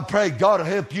 I pray God will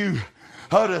help you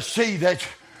to see that,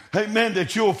 amen,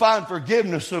 that you'll find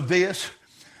forgiveness of this.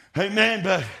 Amen.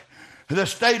 But the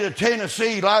state of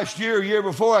Tennessee last year, year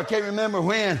before, I can't remember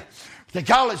when, they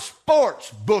call it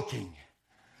sports booking.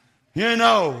 You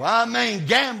know, I mean,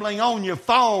 gambling on your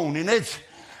phone. And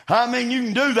you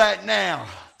can do that now.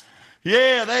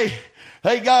 Yeah,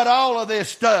 they got all of this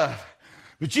stuff.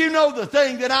 But you know the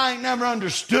thing that I ain't never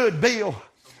understood, Bill?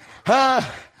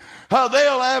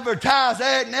 They'll advertise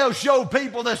that and they'll show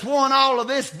people that's won all of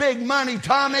this big money,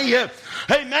 Tommy.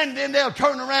 Amen. Then they'll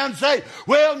turn around and say,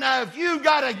 well, now, if you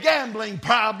got a gambling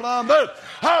problem,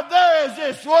 there is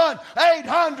this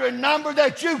 1-800 number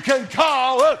that you can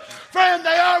call. Friend,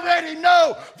 they already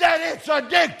know that it's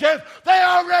addictive. They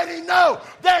already know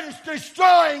that it's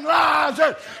destroying lives.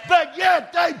 But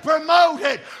yet they promote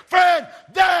it. Friend,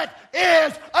 that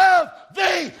is of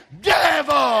the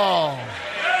devil.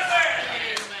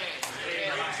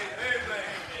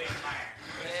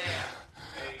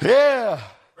 Yeah.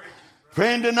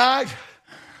 Friend, tonight,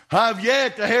 I've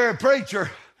yet to hear a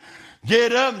preacher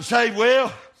get up and say,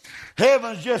 well,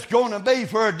 heaven's just going to be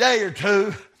for a day or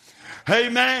two.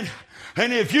 Amen.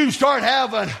 And if you start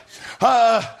having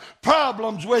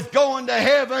problems with going to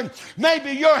heaven,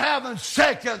 maybe you're having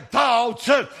second thoughts.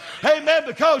 Amen.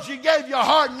 Because you gave your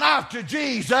heart and life to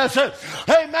Jesus.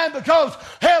 Amen. Because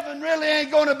heaven really ain't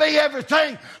going to be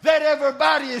everything that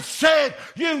everybody has said.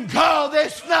 You can call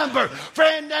this number,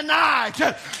 friend, tonight.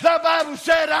 The Bible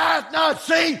said, eye hath not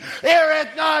seen, ear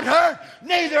hath not heard,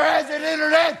 neither has it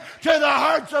entered into the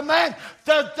hearts of man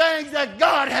the things that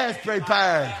God has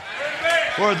prepared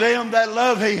for them that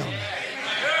love him.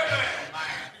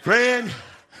 Friend,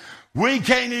 we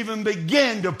can't even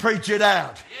begin to preach it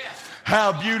out.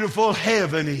 How beautiful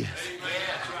heaven is.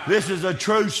 This is a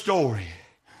true story.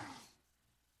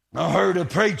 I heard a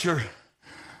preacher.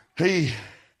 He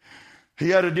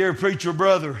had a dear preacher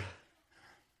brother.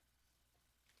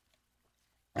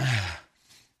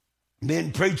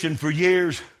 Been preaching for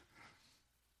years.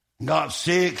 got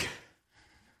sick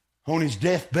on his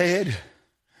deathbed.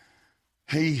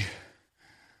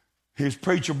 His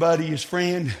preacher buddy, his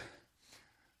friend,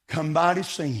 come by to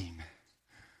see him.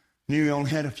 Knew he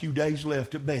only had a few days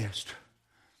left at best.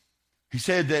 He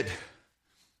said that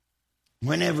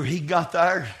whenever he got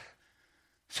there,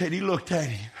 said he looked at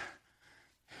him.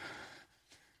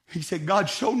 He said, God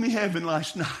showed me heaven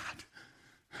last night.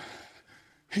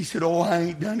 He said, oh, I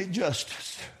ain't done it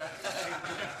justice.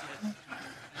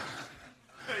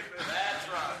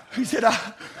 He said,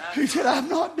 I've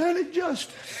not done it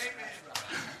justice.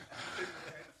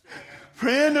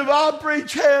 Friend, if I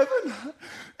preach heaven,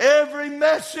 every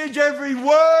message, every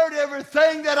word,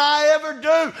 everything that I ever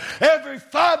do, every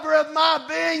fiber of my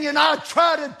being, and I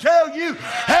try to tell you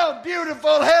how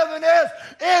beautiful heaven is,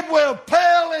 it will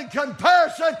pale in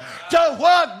comparison to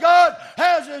what God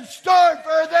has in store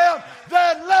for them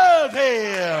that love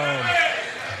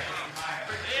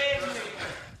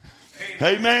Him.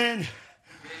 Amen.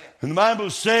 And the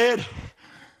Bible said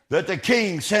that the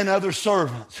king sent other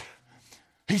servants.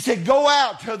 He said, go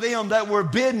out to them that were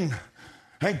bidden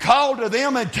and call to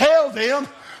them and tell them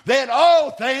that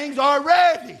all things are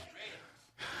ready.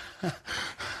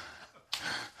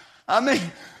 I mean,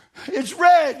 it's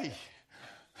ready.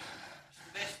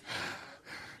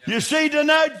 You see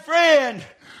tonight, friend,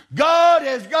 God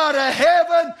has got a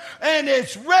heaven and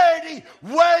it's ready,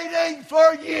 waiting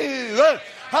for you.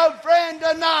 A friend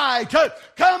tonight,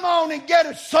 come on and get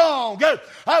a song.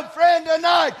 A friend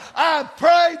tonight, I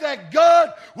pray that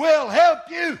God will help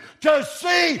you to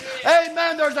see,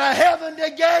 amen, there's a heaven to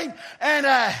gain and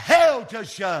a hell to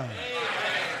shun.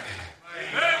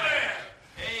 Amen.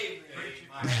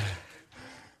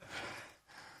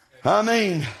 I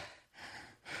mean,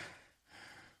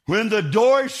 when the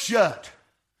door is shut,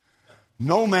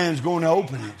 no man's going to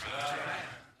open it.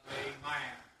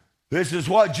 This is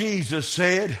what Jesus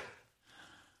said.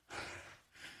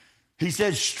 He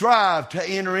said, strive to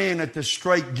enter in at the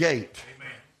straight gate.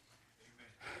 Amen.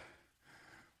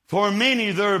 For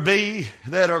many there be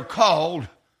that are called,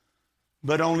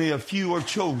 but only a few are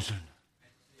chosen.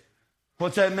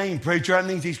 What's that mean, preacher? That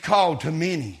means he's called to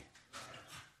many.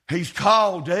 He's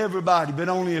called to everybody, but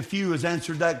only a few has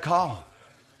answered that call.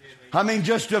 I mean,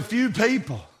 just a few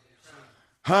people.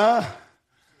 Huh?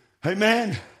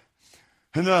 Amen.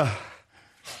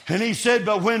 And he said,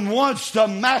 but when once the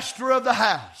master of the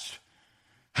house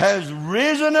has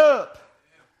risen up,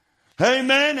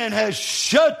 amen, and has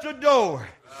shut the door,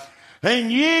 and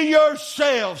ye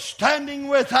yourselves standing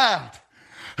without,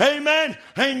 amen,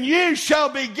 and ye shall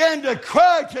begin to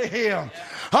cry to him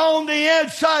on the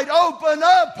inside, open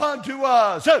up unto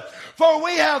us, for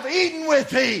we have eaten with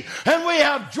thee, and we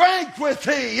have drank with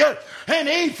thee, and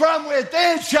he from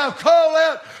within shall call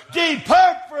out,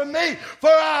 depart from me, for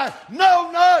I know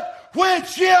not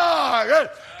whence ye are.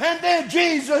 And then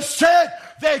Jesus said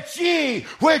that ye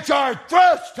which are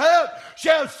thrust out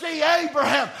shall see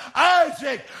Abraham,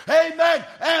 Isaac, amen,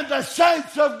 and the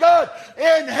saints of God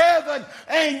in heaven,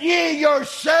 and ye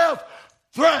yourself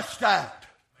thrust out.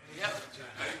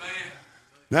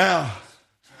 Now,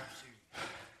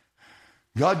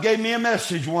 God gave me a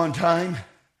message one time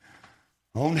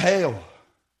on hell.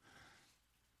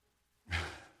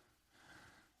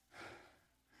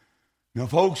 Now,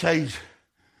 folks,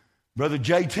 Brother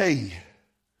JT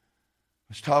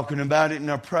was talking about it in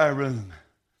our prayer room,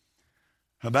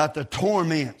 about the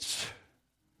torments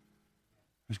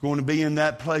that's going to be in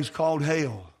that place called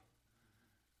hell.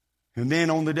 And then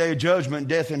on the day of judgment,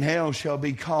 death and hell shall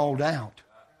be called out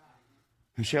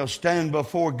and shall stand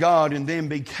before God and then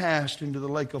be cast into the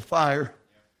lake of fire,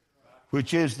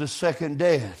 which is the second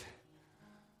death.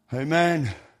 Amen.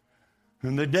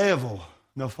 And the devil,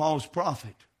 the false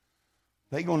prophet,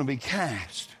 they're going to be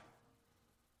cast.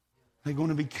 They're going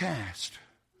to be cast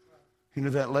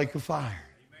into that lake of fire.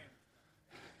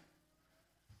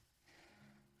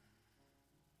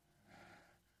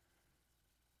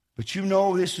 But you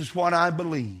know, this is what I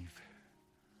believe.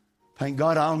 Thank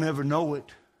God I'll never know it.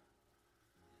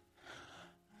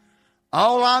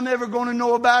 All I'm ever going to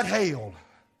know about hell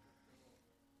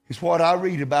is what I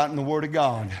read about in the Word of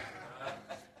God.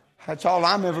 That's all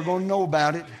I'm ever going to know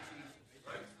about it.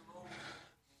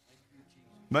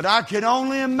 But I can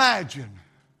only imagine.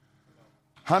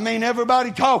 I mean,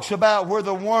 everybody talks about where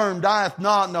the worm dieth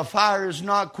not and the fire is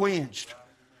not quenched.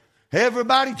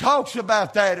 Everybody talks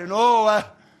about that. And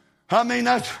I mean,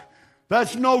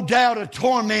 that's no doubt a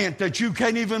torment that you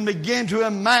can't even begin to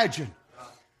imagine.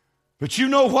 But you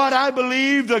know what I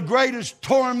believe the greatest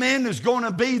torment is going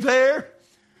to be there?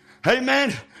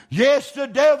 Amen. Yes, the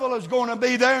devil is going to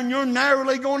be there, and you're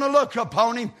narrowly going to look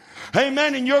upon him.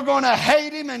 Amen. And you're going to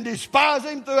hate him and despise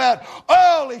him throughout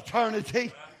all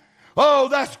eternity. Oh,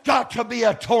 that's got to be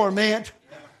a torment.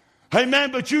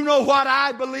 Amen. But you know what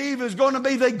I believe is going to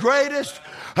be the greatest,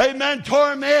 amen,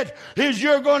 torment is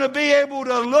you're going to be able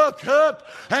to look up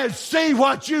and see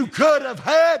what you could have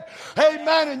had.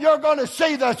 Amen. And you're going to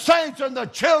see the saints and the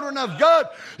children of God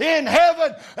in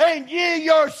heaven, and ye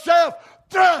yourself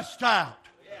thrust out.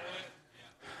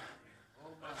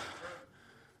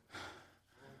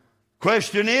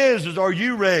 Question is are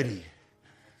you ready?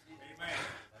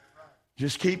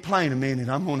 Just keep playing a minute.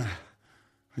 I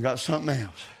got something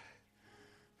else.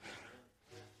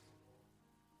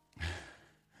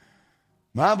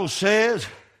 Bible says,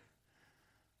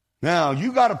 now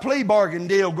you got a plea bargain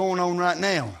deal going on right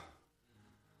now.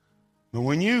 But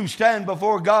when you stand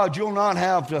before God, you'll not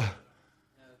have to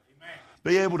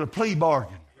be able to plea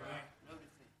bargain.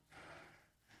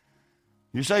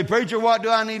 You say, preacher, what do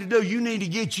I need to do? You need to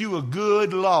get you a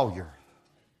good lawyer.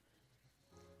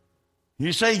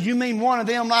 You say, you mean one of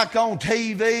them like on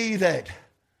TV that,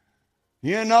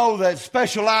 that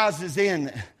specializes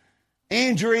in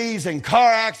injuries and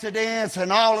car accidents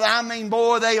and all that. I mean,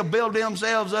 boy, they'll build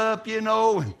themselves up, And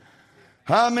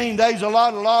I mean, there's a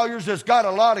lot of lawyers that's got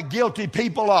a lot of guilty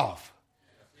people off.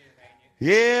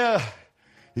 Yeah.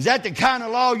 Is that the kind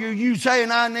of lawyer you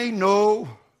saying I need? No.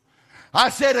 I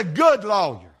said a good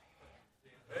lawyer.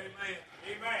 Amen.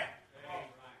 Amen.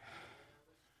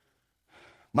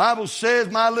 Bible says,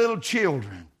 my little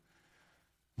children,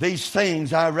 these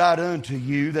things I write unto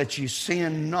you that ye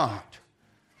sin not.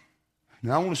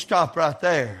 Now, I want to stop right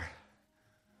there.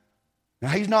 Now,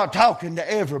 he's not talking to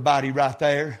everybody right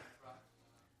there.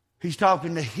 He's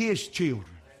talking to his children.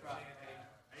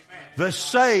 The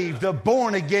saved, the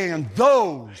born again,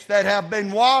 those that have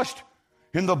been washed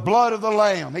in the blood of the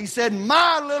Lamb. He said,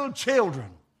 my little children,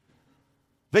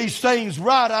 these things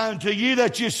write unto you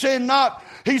that you sin not.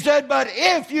 He said, but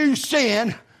if you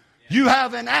sin, you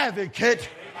have an advocate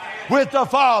with the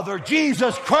Father,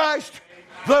 Jesus Christ,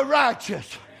 the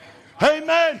righteous.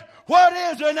 Amen. What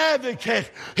is an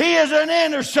advocate? He is an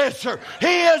intercessor.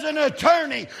 He is an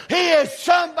attorney. He is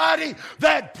somebody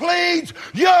that pleads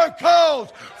your cause.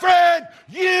 Friend,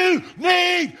 you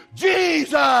need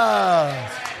Jesus.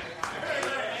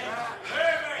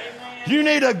 You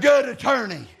need a good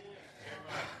attorney.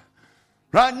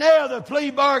 Right now, the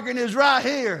plea bargain is right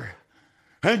here.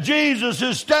 And Jesus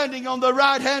is standing on the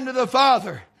right hand of the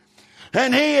Father.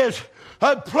 And He is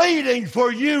pleading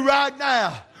for you right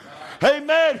now.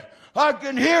 Amen. I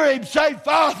can hear Him say,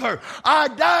 Father, I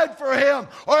died for him,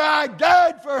 or I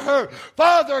died for her.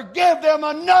 Father, give them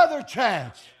another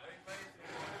chance.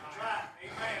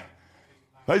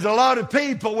 There's a lot of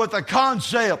people with a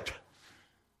concept.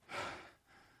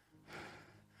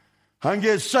 I can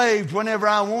get saved whenever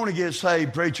I want to get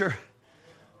saved, preacher.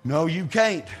 No, you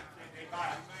can't.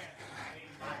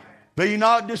 Be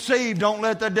not deceived. Don't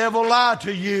let the devil lie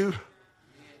to you.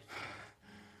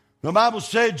 The Bible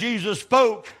said Jesus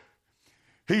spoke.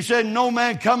 He said, no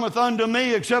man cometh unto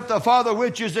me except the Father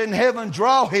which is in heaven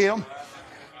draw him.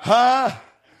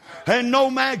 And no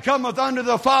man cometh unto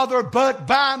the Father but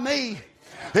by me,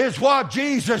 is what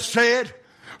Jesus said.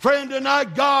 Friend,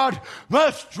 tonight God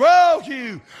must draw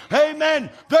you. Amen.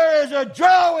 There is a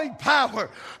drawing power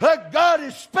that God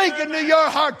is speaking to your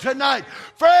heart tonight.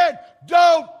 Friend,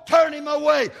 don't turn Him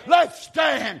away. Let's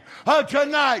stand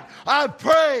tonight. I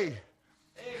pray.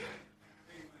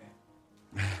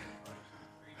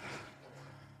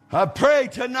 I pray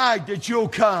tonight that you'll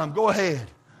come. Go ahead.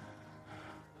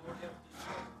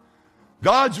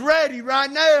 God's ready right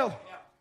now.